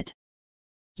forward to it."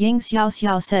 Ying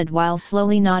Xiao said while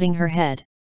slowly nodding her head.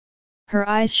 Her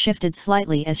eyes shifted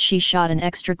slightly as she shot an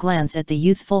extra glance at the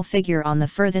youthful figure on the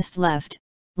furthest left,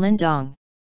 Lindong.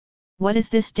 "What is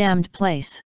this damned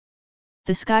place?"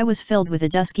 The sky was filled with a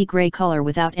dusky grey color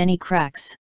without any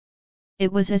cracks.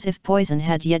 It was as if poison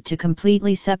had yet to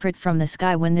completely separate from the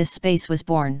sky when this space was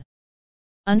born.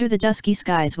 Under the dusky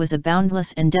skies was a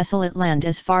boundless and desolate land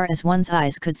as far as one's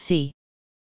eyes could see.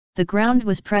 The ground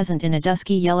was present in a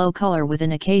dusky yellow color with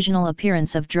an occasional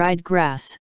appearance of dried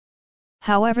grass.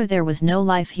 However, there was no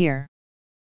life here.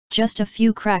 Just a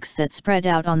few cracks that spread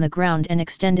out on the ground and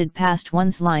extended past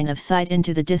one's line of sight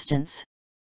into the distance.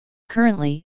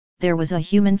 Currently, there was a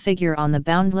human figure on the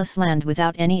boundless land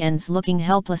without any ends looking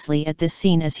helplessly at this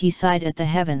scene as he sighed at the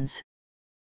heavens.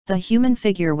 The human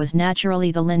figure was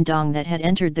naturally the Lindong that had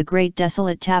entered the great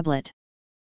desolate tablet.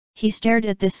 He stared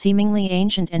at this seemingly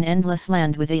ancient and endless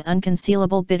land with an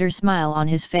unconcealable bitter smile on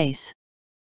his face.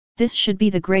 This should be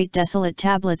the Great Desolate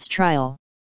Tablet's trial.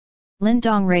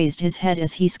 Lindong raised his head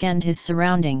as he scanned his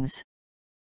surroundings.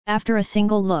 After a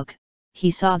single look, he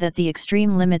saw that the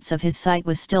extreme limits of his sight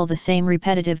was still the same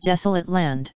repetitive desolate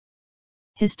land.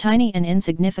 His tiny and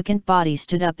insignificant body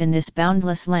stood up in this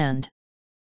boundless land.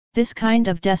 This kind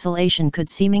of desolation could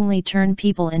seemingly turn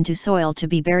people into soil to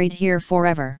be buried here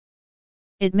forever.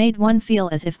 It made one feel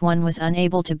as if one was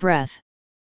unable to breathe.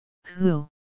 Whew!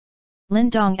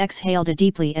 Lindong exhaled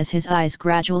deeply as his eyes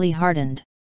gradually hardened.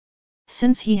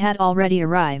 Since he had already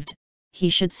arrived, he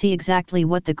should see exactly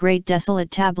what the Great Desolate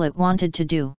Tablet wanted to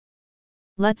do.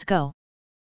 Let's go!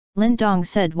 Lindong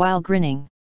said while grinning.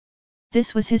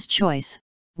 This was his choice,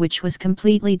 which was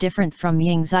completely different from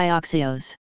Ying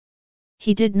Xiaoxiu's.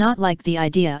 He did not like the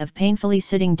idea of painfully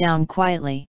sitting down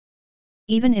quietly.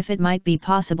 Even if it might be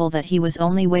possible that he was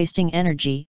only wasting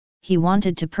energy, he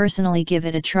wanted to personally give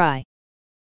it a try.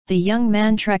 The young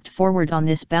man trekked forward on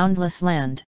this boundless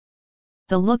land.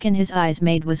 The look in his eyes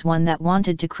made was one that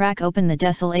wanted to crack open the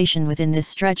desolation within this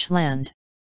stretched land.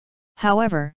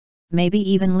 However, maybe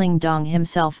even Lindong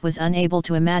himself was unable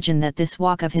to imagine that this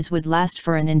walk of his would last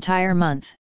for an entire month.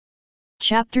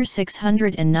 Chapter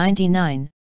 699,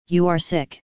 You Are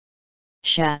Sick.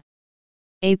 Shat.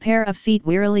 A pair of feet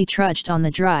wearily trudged on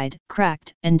the dried,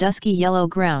 cracked, and dusky yellow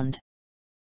ground.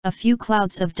 A few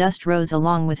clouds of dust rose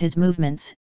along with his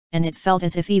movements, and it felt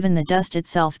as if even the dust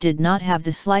itself did not have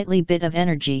the slightly bit of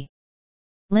energy.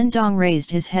 Lindong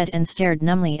raised his head and stared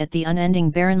numbly at the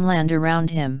unending barren land around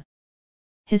him.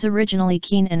 His originally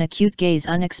keen and acute gaze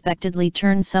unexpectedly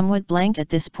turned somewhat blank at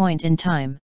this point in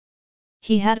time.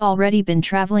 He had already been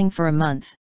traveling for a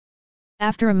month.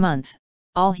 After a month,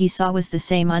 all he saw was the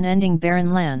same unending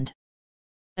barren land.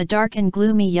 A dark and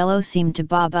gloomy yellow seemed to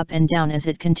bob up and down as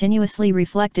it continuously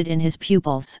reflected in his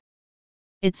pupils.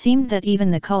 It seemed that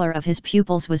even the color of his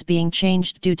pupils was being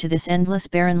changed due to this endless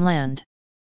barren land.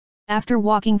 After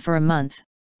walking for a month,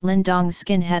 Lindong's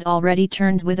skin had already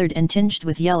turned withered and tinged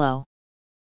with yellow.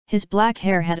 His black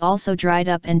hair had also dried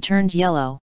up and turned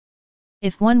yellow.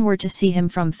 If one were to see him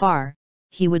from far,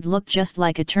 he would look just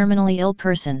like a terminally ill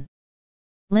person.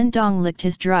 Lindong licked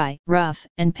his dry, rough,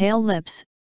 and pale lips,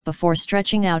 before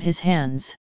stretching out his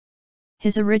hands.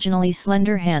 His originally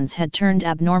slender hands had turned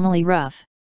abnormally rough.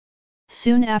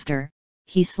 Soon after,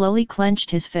 he slowly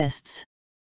clenched his fists.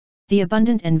 The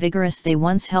abundant and vigorous they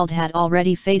once held had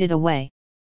already faded away.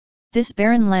 This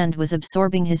barren land was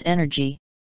absorbing his energy.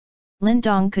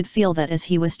 Lindong could feel that as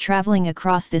he was traveling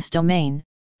across this domain,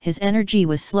 his energy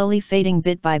was slowly fading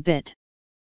bit by bit.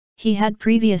 He had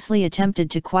previously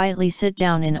attempted to quietly sit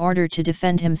down in order to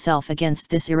defend himself against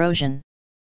this erosion.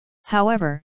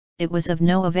 However, it was of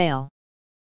no avail.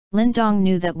 Lindong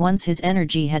knew that once his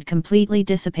energy had completely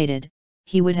dissipated,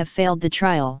 he would have failed the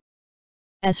trial.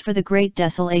 As for the Great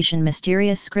Desolation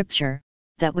mysterious scripture,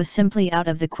 that was simply out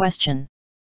of the question.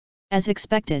 As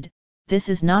expected, this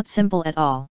is not simple at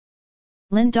all.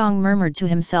 Lindong murmured to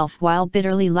himself while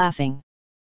bitterly laughing.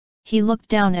 He looked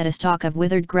down at a stalk of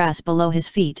withered grass below his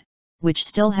feet, which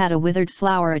still had a withered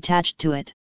flower attached to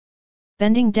it.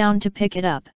 Bending down to pick it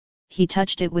up, he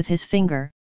touched it with his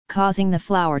finger, causing the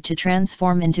flower to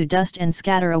transform into dust and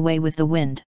scatter away with the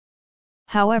wind.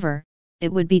 However,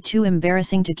 it would be too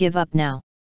embarrassing to give up now.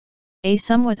 A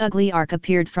somewhat ugly arc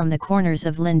appeared from the corners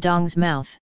of Lindong's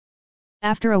mouth.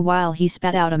 After a while he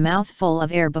spat out a mouthful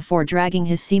of air before dragging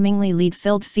his seemingly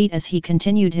lead-filled feet as he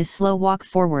continued his slow walk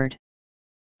forward.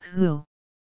 Whew!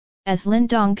 As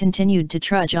Lindong continued to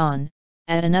trudge on,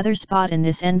 at another spot in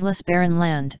this endless barren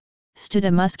land, stood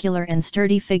a muscular and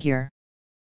sturdy figure.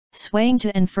 Swaying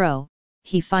to and fro,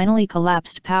 he finally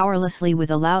collapsed powerlessly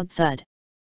with a loud thud.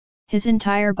 His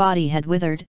entire body had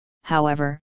withered,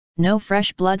 however, no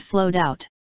fresh blood flowed out.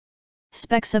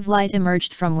 Specks of light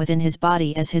emerged from within his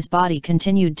body as his body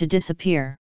continued to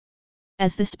disappear.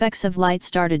 As the specks of light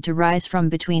started to rise from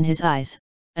between his eyes,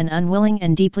 an unwilling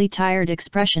and deeply tired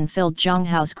expression filled Zhang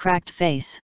Hao's cracked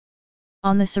face.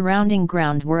 On the surrounding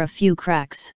ground were a few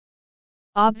cracks.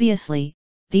 Obviously,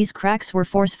 these cracks were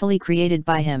forcefully created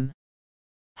by him.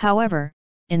 However,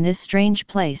 in this strange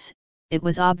place, it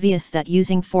was obvious that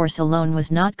using force alone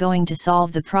was not going to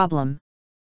solve the problem.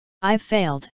 I've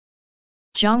failed.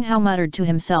 Zhang Hao muttered to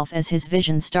himself as his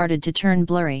vision started to turn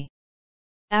blurry.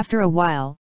 After a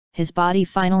while, his body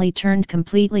finally turned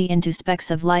completely into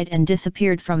specks of light and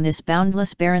disappeared from this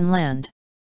boundless barren land.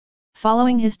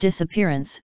 Following his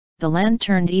disappearance, the land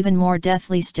turned even more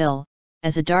deathly still,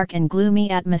 as a dark and gloomy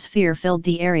atmosphere filled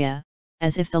the area,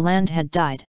 as if the land had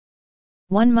died.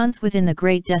 1 month within the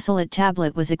Great Desolate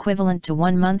Tablet was equivalent to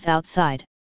 1 month outside.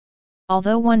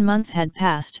 Although 1 month had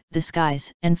passed, the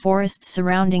skies and forests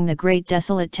surrounding the great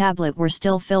desolate tablet were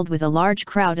still filled with a large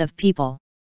crowd of people.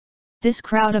 This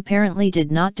crowd apparently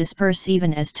did not disperse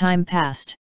even as time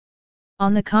passed.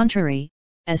 On the contrary,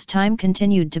 as time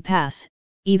continued to pass,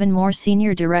 even more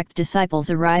senior direct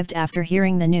disciples arrived after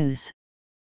hearing the news.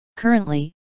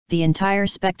 Currently, the entire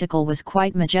spectacle was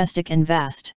quite majestic and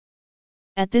vast.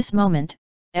 At this moment,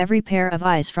 every pair of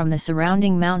eyes from the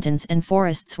surrounding mountains and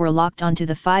forests were locked onto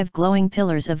the 5 glowing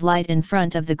pillars of light in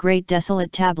front of the great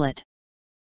desolate tablet.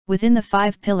 Within the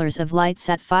 5 pillars of light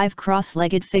sat 5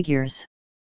 cross-legged figures.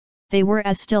 They were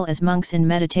as still as monks in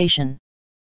meditation.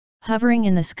 Hovering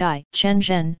in the sky, Chen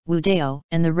Zhen, Wu Dao,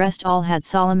 and the rest all had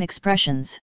solemn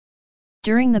expressions.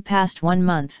 During the past 1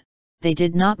 month, they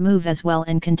did not move as well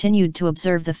and continued to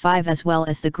observe the 5 as well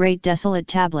as the great desolate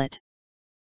tablet.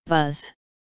 Buzz!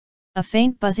 A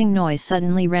faint buzzing noise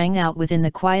suddenly rang out within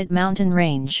the quiet mountain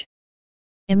range.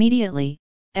 Immediately,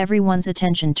 everyone's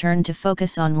attention turned to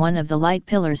focus on one of the light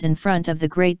pillars in front of the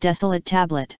great desolate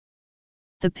tablet.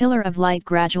 The pillar of light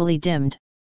gradually dimmed.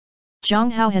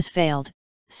 "Zhang Hao has failed,"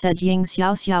 said Ying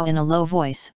Xiaoxiao in a low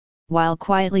voice, while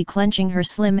quietly clenching her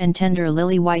slim and tender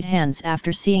lily-white hands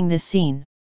after seeing this scene.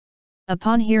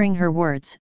 Upon hearing her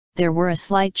words, there were a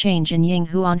slight change in Ying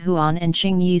Huan and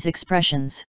Qing Yi's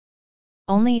expressions.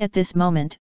 Only at this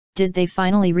moment, did they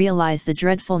finally realize the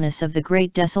dreadfulness of the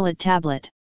great desolate tablet.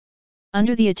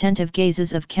 Under the attentive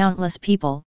gazes of countless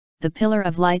people, the pillar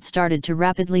of light started to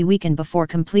rapidly weaken before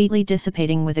completely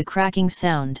dissipating with a cracking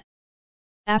sound.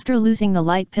 After losing the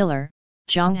light pillar,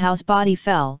 Zhang Hao's body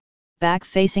fell, back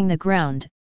facing the ground,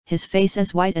 his face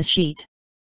as white as sheet.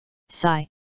 Sigh.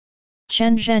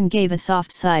 Chen Zhen gave a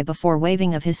soft sigh before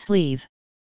waving of his sleeve.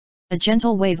 A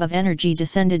gentle wave of energy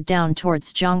descended down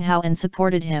towards Zhang Hao and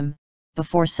supported him,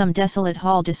 before some desolate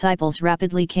hall disciples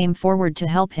rapidly came forward to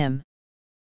help him.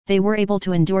 They were able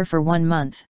to endure for 1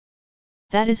 month.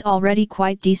 "That is already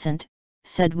quite decent,"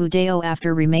 said Wu Dao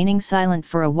after remaining silent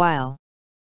for a while.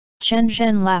 Chen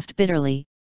Zhen laughed bitterly,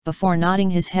 before nodding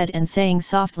his head and saying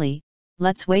softly,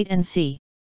 "Let's wait and see."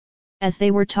 As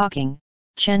they were talking,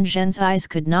 Chen Zhen's eyes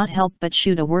could not help but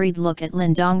shoot a worried look at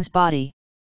Lin Dong's body.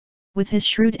 With his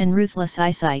shrewd and ruthless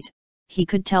eyesight, he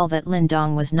could tell that Lin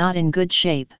Dong was not in good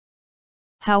shape.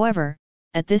 However,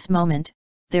 at this moment,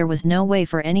 there was no way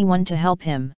for anyone to help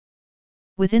him.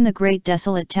 Within the great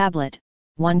desolate tablet,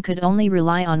 one could only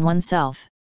rely on oneself.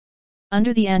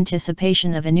 Under the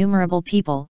anticipation of innumerable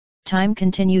people, time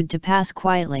continued to pass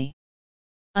quietly.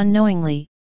 Unknowingly,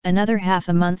 another half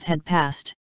a month had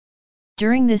passed.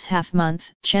 During this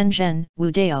half-month, Chen Zhen,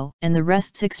 Wu Dao, and the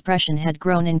rest's expression had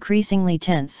grown increasingly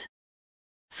tense.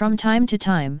 From time to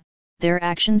time, their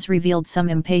actions revealed some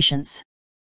impatience.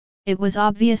 It was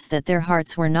obvious that their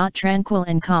hearts were not tranquil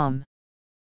and calm.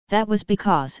 That was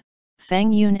because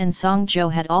Fang Yun and Song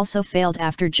Zhou had also failed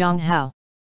after Zhang Hao.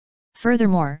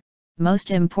 Furthermore,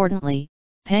 most importantly,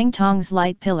 Pang Tong's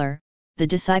light pillar, the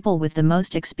disciple with the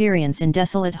most experience in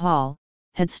Desolate Hall,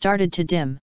 had started to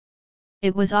dim.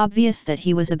 It was obvious that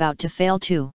he was about to fail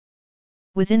too.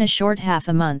 Within a short half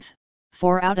a month,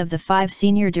 4 out of the 5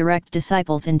 senior direct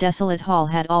disciples in Desolate Hall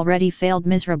had already failed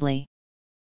miserably.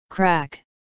 Crack!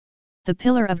 The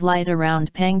pillar of light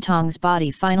around Pang Tong's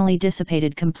body finally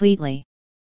dissipated completely.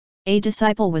 A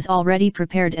disciple was already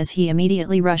prepared as he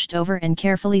immediately rushed over and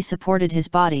carefully supported his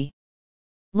body.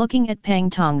 Looking at Pang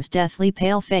Tong's deathly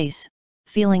pale face,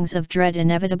 feelings of dread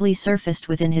inevitably surfaced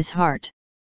within his heart.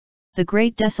 The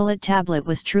great desolate tablet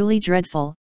was truly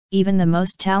dreadful. Even the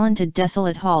most talented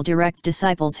Desolate Hall direct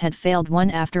disciples had failed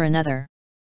one after another.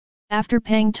 After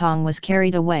Pang Tong was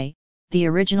carried away, the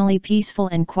originally peaceful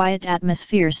and quiet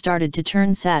atmosphere started to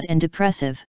turn sad and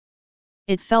depressive.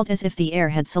 It felt as if the air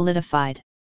had solidified.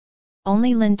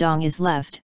 "Only Lin Dong is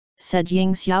left," said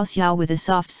Ying Xiaoxiao with a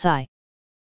soft sigh.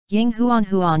 Ying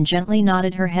Huan gently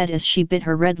nodded her head as she bit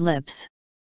her red lips.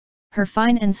 Her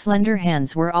fine and slender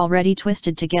hands were already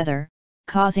twisted together,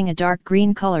 causing a dark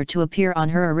green color to appear on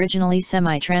her originally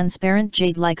semi-transparent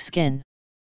jade-like skin.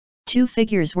 2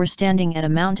 figures were standing at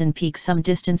a mountain peak some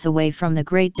distance away from the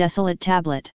great desolate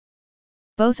tablet.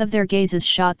 Both of their gazes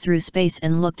shot through space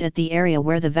and looked at the area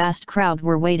where the vast crowd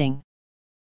were waiting.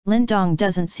 "Lin Dong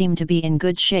doesn't seem to be in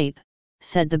good shape,"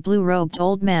 said the blue-robed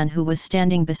old man who was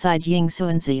standing beside Ying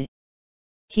Xuanzi.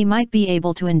 "He might be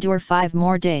able to endure 5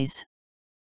 more days."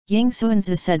 Ying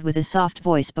Xuanzi said with a soft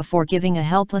voice before giving a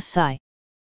helpless sigh.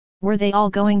 Were they all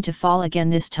going to fall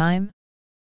again this time?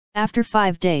 After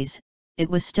 5 days, it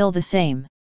was still the same.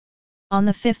 On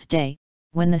the 5th day,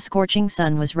 when the scorching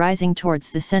sun was rising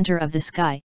towards the center of the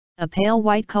sky, a pale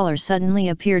white color suddenly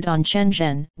appeared on Chen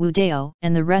Zhen, Wu Dao,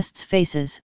 and the rest's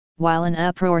faces, while an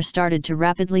uproar started to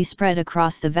rapidly spread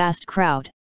across the vast crowd.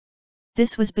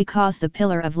 This was because the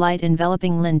pillar of light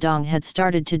enveloping Lindong had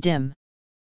started to dim.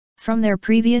 From their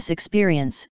previous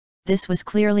experience, this was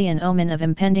clearly an omen of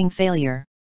impending failure.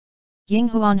 Ying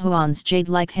Huan's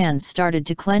jade-like hands started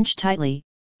to clench tightly,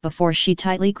 before she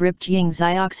tightly gripped Ying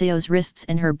Xiaoxiu's wrists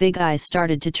and her big eyes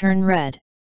started to turn red.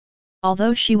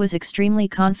 Although she was extremely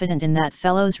confident in that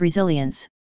fellow's resilience,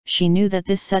 she knew that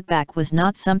this setback was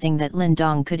not something that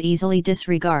Lindong could easily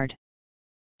disregard.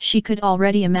 She could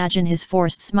already imagine his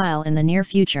forced smile in the near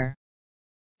future.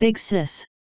 Big sis.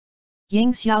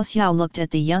 Ying Xiaoxiao looked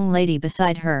at the young lady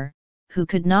beside her, who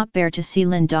could not bear to see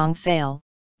Lindong fail,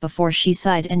 before she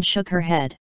sighed and shook her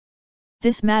head.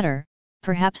 This matter,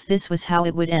 perhaps this was how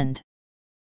it would end.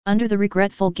 Under the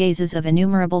regretful gazes of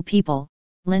innumerable people,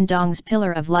 Lindong's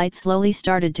pillar of light slowly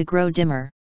started to grow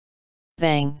dimmer.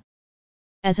 Bang!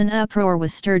 As an uproar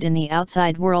was stirred in the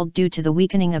outside world due to the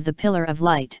weakening of the pillar of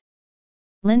light,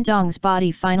 Lindong's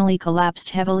body finally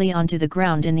collapsed heavily onto the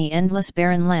ground in the endless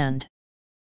barren land.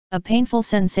 A painful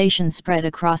sensation spread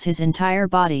across his entire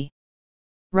body.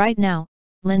 Right now,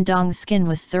 Lindong's skin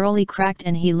was thoroughly cracked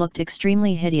and he looked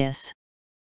extremely hideous.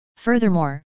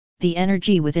 Furthermore, the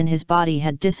energy within his body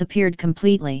had disappeared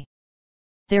completely.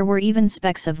 There were even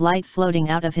specks of light floating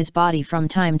out of his body from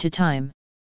time to time.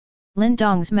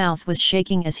 Lindong's mouth was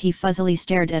shaking as he fuzzily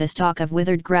stared at a stalk of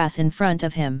withered grass in front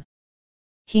of him.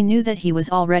 He knew that he was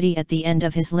already at the end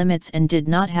of his limits and did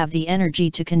not have the energy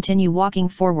to continue walking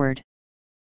forward.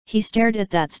 He stared at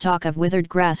that stalk of withered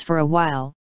grass for a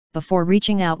while, before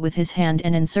reaching out with his hand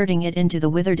and inserting it into the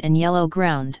withered and yellow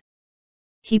ground.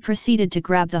 He proceeded to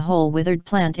grab the whole withered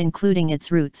plant including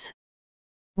its roots.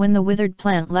 When the withered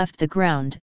plant left the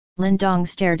ground, Lindong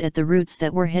stared at the roots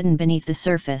that were hidden beneath the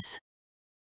surface.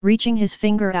 Reaching his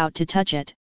finger out to touch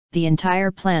it, the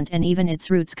entire plant and even its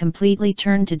roots completely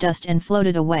turned to dust and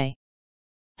floated away.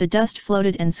 The dust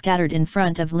floated and scattered in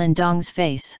front of Lindong's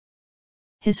face.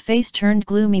 His face turned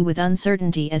gloomy with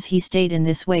uncertainty as he stayed in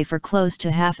this way for close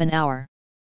to half an hour.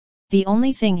 The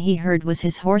only thing he heard was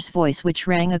his hoarse voice which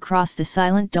rang across the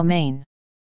silent domain.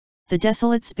 The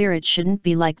desolate spirit shouldn't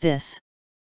be like this.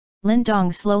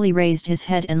 Lindong slowly raised his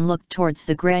head and looked towards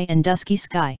the grey and dusky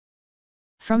sky.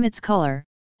 From its color,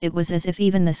 it was as if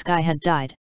even the sky had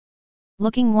died.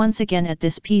 Looking once again at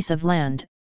this piece of land,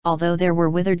 although there were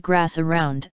withered grass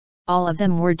around, all of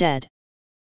them were dead.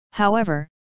 However,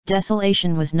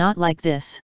 desolation was not like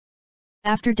this.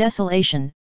 After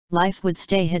desolation, life would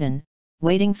stay hidden,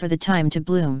 waiting for the time to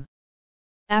bloom.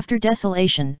 After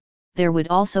desolation, there would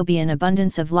also be an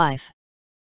abundance of life.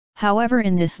 However,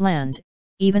 in this land,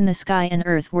 even the sky and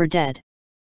earth were dead.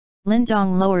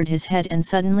 Lindong lowered his head and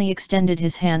suddenly extended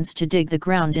his hands to dig the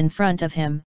ground in front of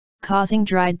him, causing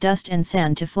dried dust and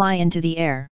sand to fly into the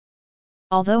air.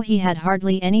 Although he had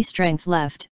hardly any strength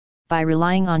left, by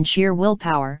relying on sheer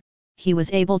willpower, he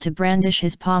was able to brandish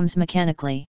his palms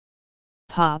mechanically.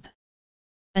 Pop!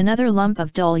 Another lump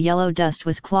of dull yellow dust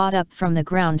was clawed up from the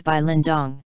ground by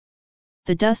Lindong.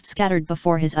 The dust scattered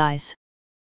before his eyes.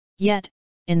 Yet,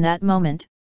 in that moment,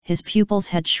 his pupils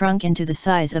had shrunk into the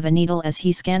size of a needle as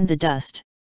he scanned the dust.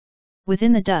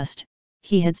 Within the dust,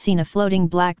 he had seen a floating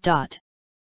black dot.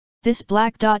 This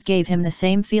black dot gave him the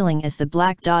same feeling as the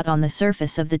black dot on the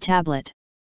surface of the tablet.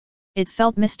 It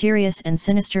felt mysterious and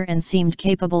sinister and seemed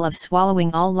capable of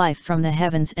swallowing all life from the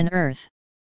heavens and earth.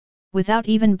 Without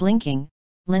even blinking,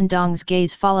 Lindong's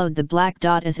gaze followed the black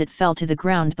dot as it fell to the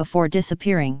ground before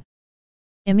disappearing.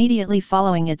 Immediately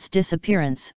following its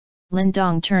disappearance,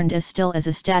 Lindong turned as still as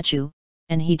a statue,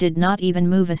 and he did not even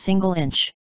move a single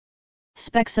inch.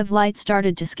 Specks of light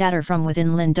started to scatter from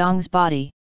within Lindong's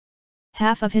body.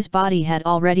 Half of his body had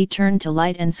already turned to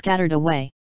light and scattered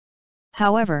away.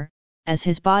 However, as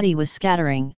his body was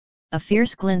scattering, a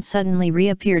fierce glint suddenly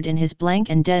reappeared in his blank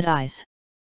and dead eyes.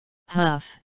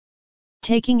 Huff!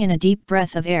 Taking in a deep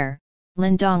breath of air,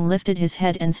 Lindong lifted his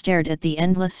head and stared at the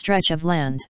endless stretch of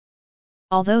land.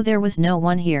 Although there was no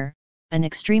one here, an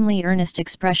extremely earnest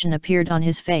expression appeared on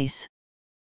his face.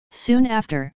 Soon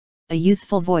after, a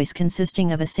youthful voice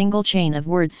consisting of a single chain of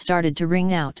words started to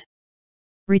ring out.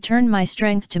 Return my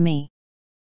strength to me.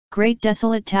 Great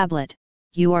desolate tablet,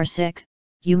 you are sick,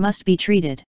 you must be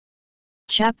treated.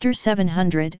 Chapter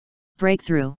 700,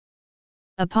 Breakthrough.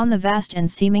 Upon the vast and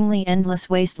seemingly endless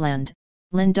wasteland,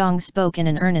 Lindong spoke in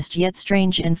an earnest yet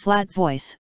strange and flat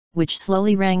voice, which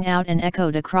slowly rang out and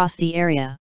echoed across the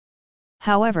area.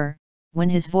 However, when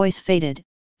his voice faded,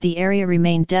 the area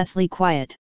remained deathly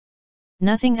quiet.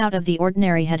 Nothing out of the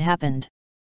ordinary had happened.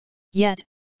 Yet,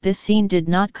 this scene did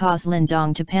not cause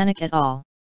Lindong to panic at all.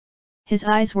 His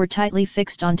eyes were tightly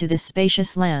fixed onto this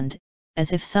spacious land,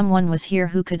 as if someone was here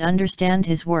who could understand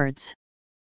his words.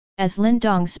 As Lin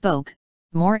Dong spoke,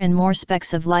 more and more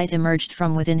specks of light emerged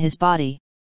from within his body.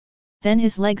 Then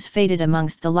his legs faded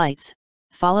amongst the lights,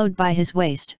 followed by his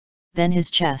waist, then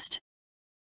his chest.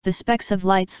 The specks of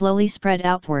light slowly spread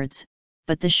outwards,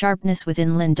 but the sharpness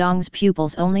within Lin Dong's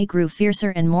pupils only grew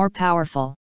fiercer and more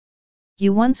powerful.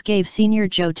 You once gave Senior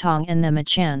Zhou Tong and them a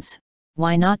chance,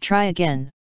 why not try again?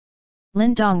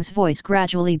 Lin Dong's voice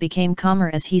gradually became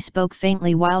calmer as he spoke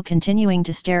faintly while continuing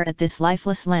to stare at this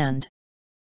lifeless land.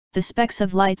 The specks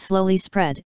of light slowly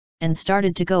spread, and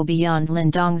started to go beyond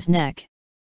Lin Dong's neck.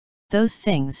 Those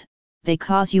things, they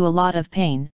cause you a lot of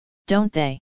pain, don't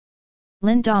they?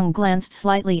 Lin Dong glanced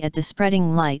slightly at the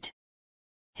spreading light.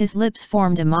 His lips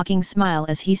formed a mocking smile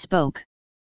as he spoke.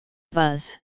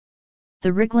 Buzz.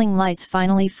 The wriggling lights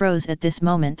finally froze at this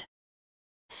moment.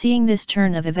 Seeing this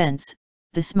turn of events,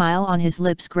 the smile on his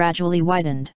lips gradually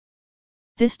widened.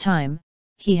 This time,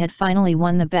 he had finally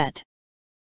won the bet.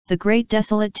 The Great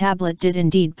Desolate Tablet did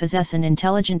indeed possess an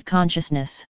intelligent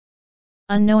consciousness.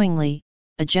 Unknowingly,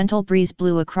 a gentle breeze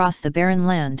blew across the barren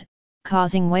land,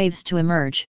 causing waves to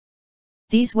emerge.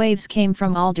 These waves came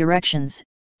from all directions,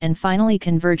 and finally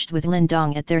converged with Lin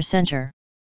Dong at their center.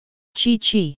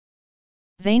 Chi.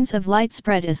 Veins of light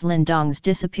spread as Lin Dong's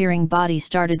disappearing body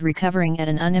started recovering at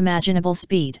an unimaginable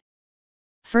speed.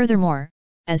 Furthermore,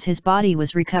 as his body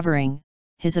was recovering,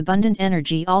 his abundant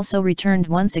energy also returned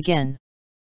once again.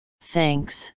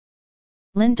 Thanks.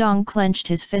 Lin Dong clenched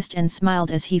his fist and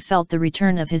smiled as he felt the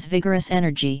return of his vigorous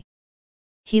energy.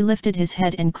 He lifted his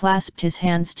head and clasped his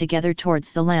hands together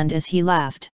towards the land as he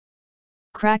laughed.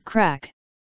 Crack crack.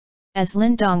 As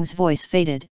Lin Dong's voice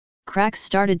faded, cracks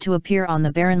started to appear on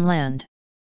the barren land.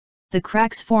 The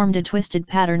cracks formed a twisted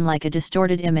pattern like a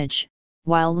distorted image,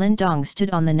 while Lin Dong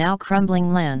stood on the now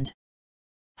crumbling land.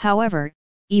 However,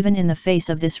 even in the face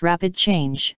of this rapid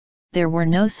change, there were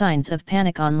no signs of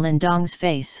panic on Lin Dong's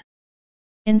face.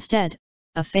 Instead,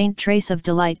 a faint trace of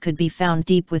delight could be found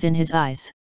deep within his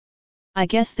eyes. I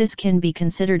guess this can be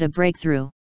considered a breakthrough.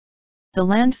 The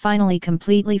land finally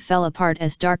completely fell apart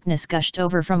as darkness gushed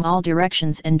over from all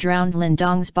directions and drowned Lin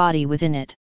Dong's body within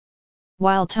it.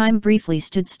 While time briefly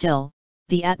stood still,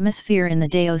 the atmosphere in the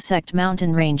Dao Sect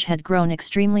mountain range had grown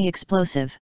extremely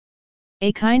explosive.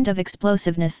 A kind of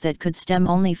explosiveness that could stem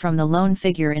only from the lone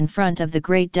figure in front of the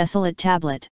Great Desolate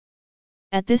Tablet.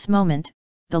 At this moment,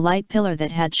 the light pillar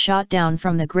that had shot down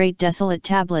from the Great Desolate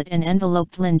Tablet and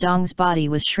enveloped Lin Dong's body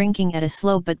was shrinking at a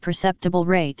slow but perceptible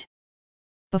rate.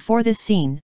 Before this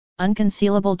scene,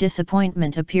 unconcealable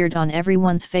disappointment appeared on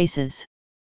everyone's faces.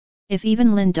 If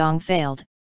even Lin Dong failed,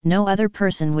 no other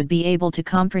person would be able to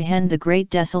comprehend the Great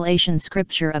Desolation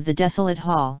scripture of the Desolate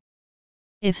Hall.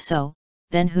 If so,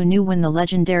 then who knew when the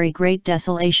legendary Great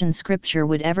Desolation scripture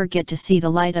would ever get to see the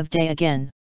light of day again?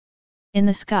 In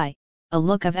the sky, a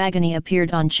look of agony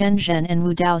appeared on Chen Zhen and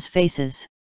Wu Dao's faces.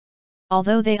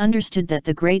 Although they understood that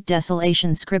the Great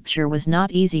Desolation scripture was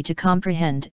not easy to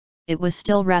comprehend, it was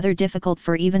still rather difficult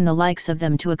for even the likes of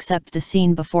them to accept the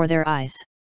scene before their eyes.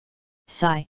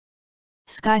 Sigh.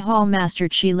 Sky Hall Master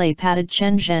Qi Lei patted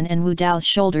Chen Zhen and Wu Dao's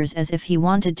shoulders as if he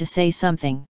wanted to say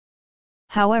something.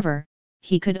 However,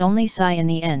 he could only sigh in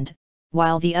the end,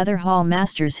 while the other hall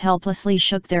masters helplessly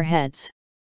shook their heads.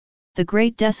 The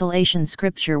Great Desolation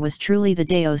scripture was truly the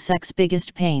Dao Sect's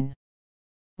biggest pain.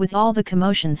 With all the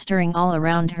commotion stirring all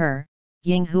around her,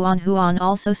 Ying Huan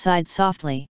also sighed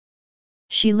softly.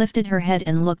 She lifted her head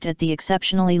and looked at the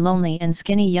exceptionally lonely and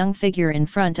skinny young figure in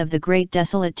front of the Great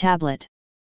Desolate Tablet.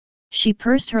 She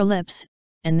pursed her lips,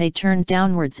 and they turned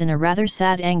downwards in a rather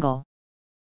sad angle.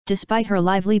 Despite her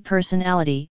lively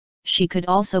personality, she could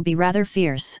also be rather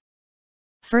fierce.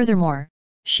 Furthermore,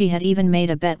 she had even made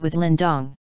a bet with Lin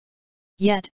Dong.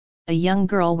 Yet, a young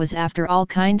girl was after all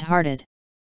kind-hearted.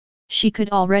 She could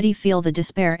already feel the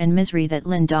despair and misery that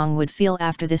Lin Dong would feel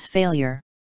after this failure.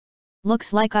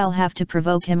 Looks like I'll have to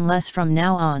provoke him less from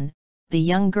now on, the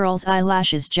young girl's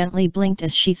eyelashes gently blinked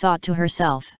as she thought to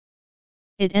herself.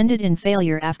 It ended in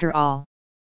failure after all.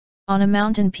 On a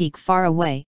mountain peak far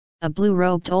away, a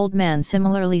blue-robed old man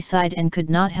similarly sighed and could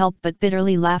not help but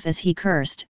bitterly laugh as he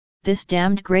cursed, "This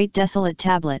damned Great Desolate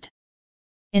Tablet.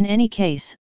 In any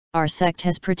case, our sect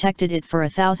has protected it for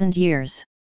 1,000 years.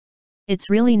 It's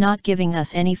really not giving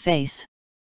us any face.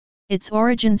 Its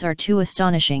origins are too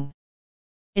astonishing.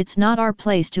 It's not our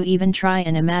place to even try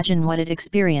and imagine what it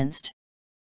experienced.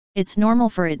 It's normal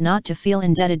for it not to feel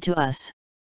indebted to us."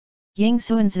 Ying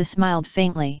Xuanzi smiled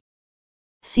faintly.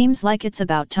 "Seems like it's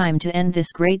about time to end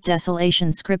this Great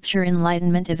Desolation Scripture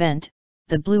Enlightenment event,"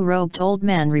 the blue-robed old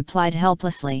man replied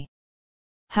helplessly.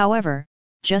 However,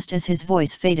 just as his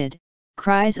voice faded,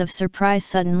 Cries of surprise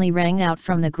suddenly rang out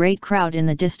from the great crowd in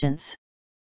the distance.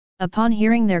 Upon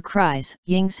hearing their cries,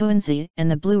 Ying Xuanzi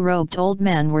and the blue-robed old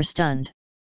man were stunned.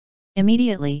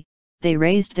 Immediately, they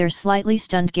raised their slightly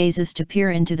stunned gazes to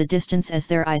peer into the distance as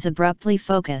their eyes abruptly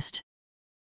focused.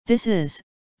 "This is..."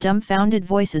 Dumbfounded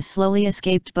voices slowly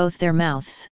escaped both their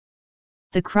mouths.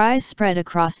 The cries spread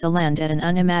across the land at an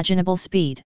unimaginable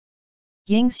speed.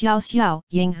 Ying Xiao Xiao,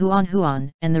 Ying Huan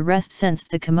Huan, and the rest sensed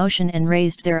the commotion and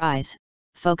raised their eyes,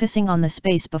 focusing on the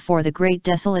space before the great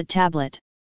desolate tablet.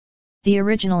 The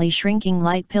originally shrinking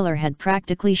light pillar had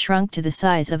practically shrunk to the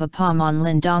size of a palm on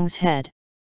Lin Dong's head.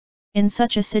 In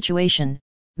such a situation,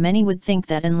 many would think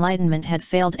that enlightenment had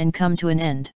failed and come to an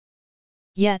end.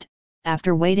 Yet,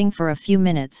 after waiting for a few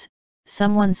minutes,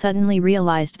 someone suddenly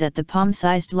realized that the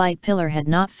palm-sized light pillar had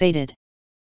not faded.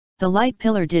 The light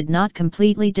pillar did not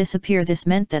completely disappear. This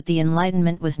meant that the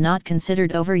enlightenment was not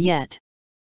considered over yet.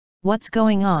 "What's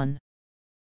going on?"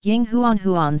 Ying Huan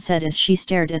Huan said as she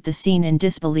stared at the scene in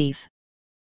disbelief.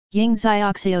 Ying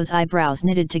Xiaoxiu's eyebrows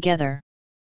knitted together.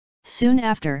 Soon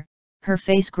after, her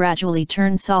face gradually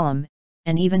turned solemn,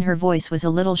 and even her voice was a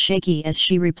little shaky as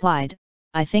she replied,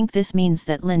 "I think this means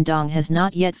that Lin Dong has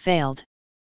not yet failed."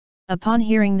 Upon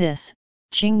hearing this,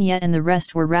 Qing Ye and the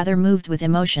rest were rather moved with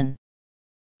emotion.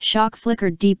 Shock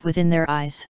flickered deep within their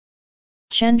eyes.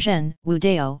 Chen Zhen, Wu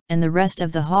Dao, and the rest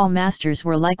of the hall masters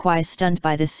were likewise stunned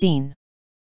by this scene.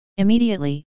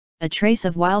 Immediately, a trace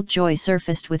of wild joy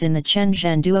surfaced within the Chen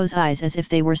Zhen duo's eyes as if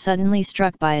they were suddenly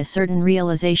struck by a certain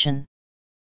realization.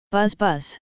 Buzz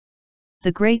buzz.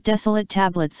 The great desolate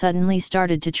tablet suddenly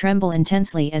started to tremble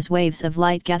intensely as waves of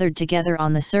light gathered together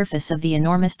on the surface of the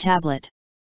enormous tablet.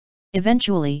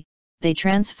 Eventually, they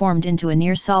transformed into a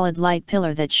near-solid light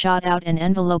pillar that shot out and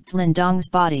enveloped Lin Dong's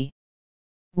body.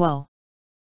 Whoa!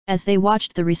 As they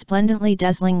watched the resplendently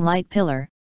dazzling light pillar,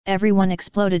 everyone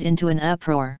exploded into an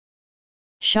uproar.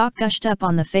 Shock gushed up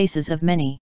on the faces of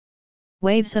many.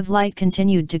 Waves of light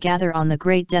continued to gather on the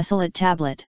great desolate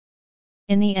tablet.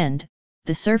 In the end,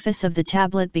 the surface of the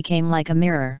tablet became like a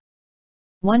mirror.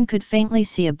 One could faintly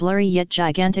see a blurry yet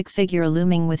gigantic figure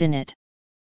looming within it.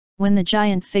 When the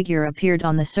giant figure appeared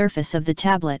on the surface of the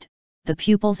tablet, the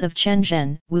pupils of Chen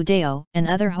Zhen, Wu Dao, and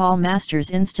other hall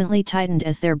masters instantly tightened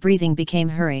as their breathing became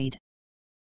hurried.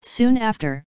 Soon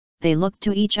after, they looked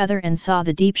to each other and saw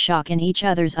the deep shock in each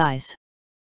other's eyes.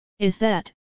 "Is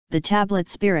that the tablet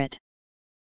spirit?"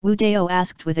 Wu Dao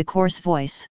asked with a coarse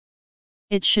voice.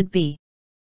 "It should be.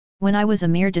 When I was a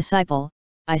mere disciple,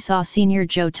 I saw Senior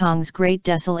Zhou Tong's great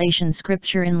desolation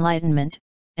scripture enlightenment,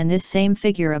 and this same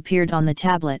figure appeared on the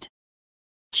tablet."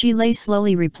 Qi Lei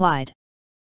slowly replied.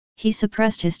 He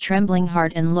suppressed his trembling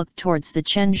heart and looked towards the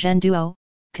Chen Zhen duo.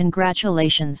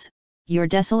 "Congratulations, your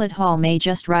desolate hall may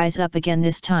just rise up again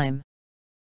this time."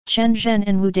 Chen Zhen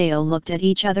and Wu Dao looked at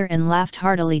each other and laughed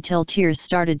heartily till tears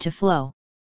started to flow.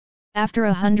 After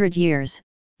 100 years,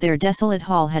 their desolate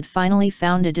hall had finally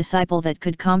found a disciple that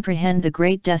could comprehend the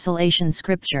great desolation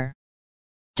scripture.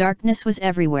 Darkness was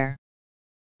everywhere.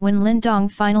 When Lin Dong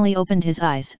finally opened his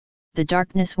eyes, the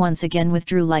darkness once again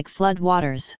withdrew like flood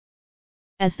waters.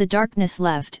 As the darkness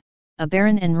left, a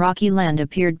barren and rocky land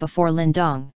appeared before Lin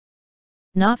Dong.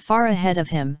 Not far ahead of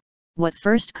him, what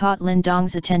first caught Lin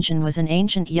Dong's attention was an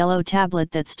ancient yellow tablet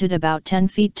that stood about 10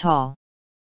 feet tall.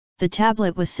 The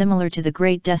tablet was similar to the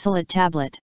great desolate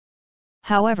tablet.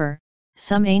 However,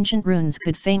 some ancient runes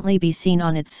could faintly be seen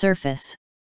on its surface.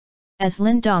 As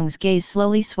Lin Dong's gaze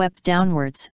slowly swept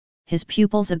downwards, his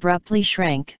pupils abruptly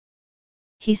shrank.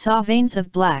 He saw veins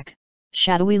of black,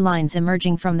 shadowy lines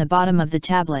emerging from the bottom of the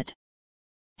tablet.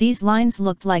 These lines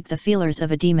looked like the feelers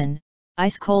of a demon,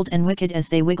 ice-cold and wicked as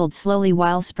they wiggled slowly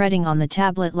while spreading on the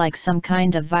tablet like some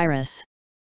kind of virus.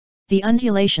 The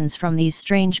undulations from these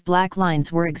strange black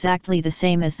lines were exactly the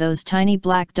same as those tiny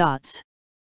black dots.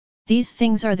 "These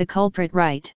things are the culprit,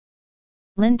 right?"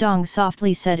 Lin Dong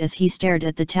softly said as he stared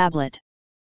at the tablet.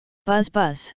 Buzz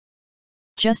buzz.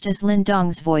 Just as Lin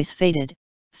Dong's voice faded,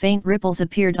 faint ripples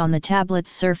appeared on the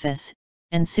tablet's surface,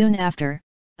 and soon after,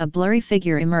 a blurry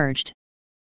figure emerged.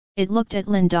 It looked at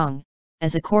Lin Dong,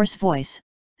 as a coarse voice,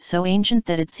 so ancient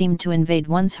that it seemed to invade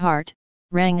one's heart,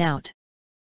 rang out.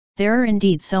 "There are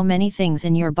indeed so many things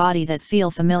in your body that feel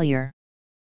familiar."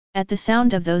 At the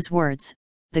sound of those words,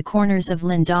 the corners of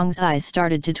Lin Dong's eyes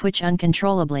started to twitch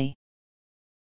uncontrollably.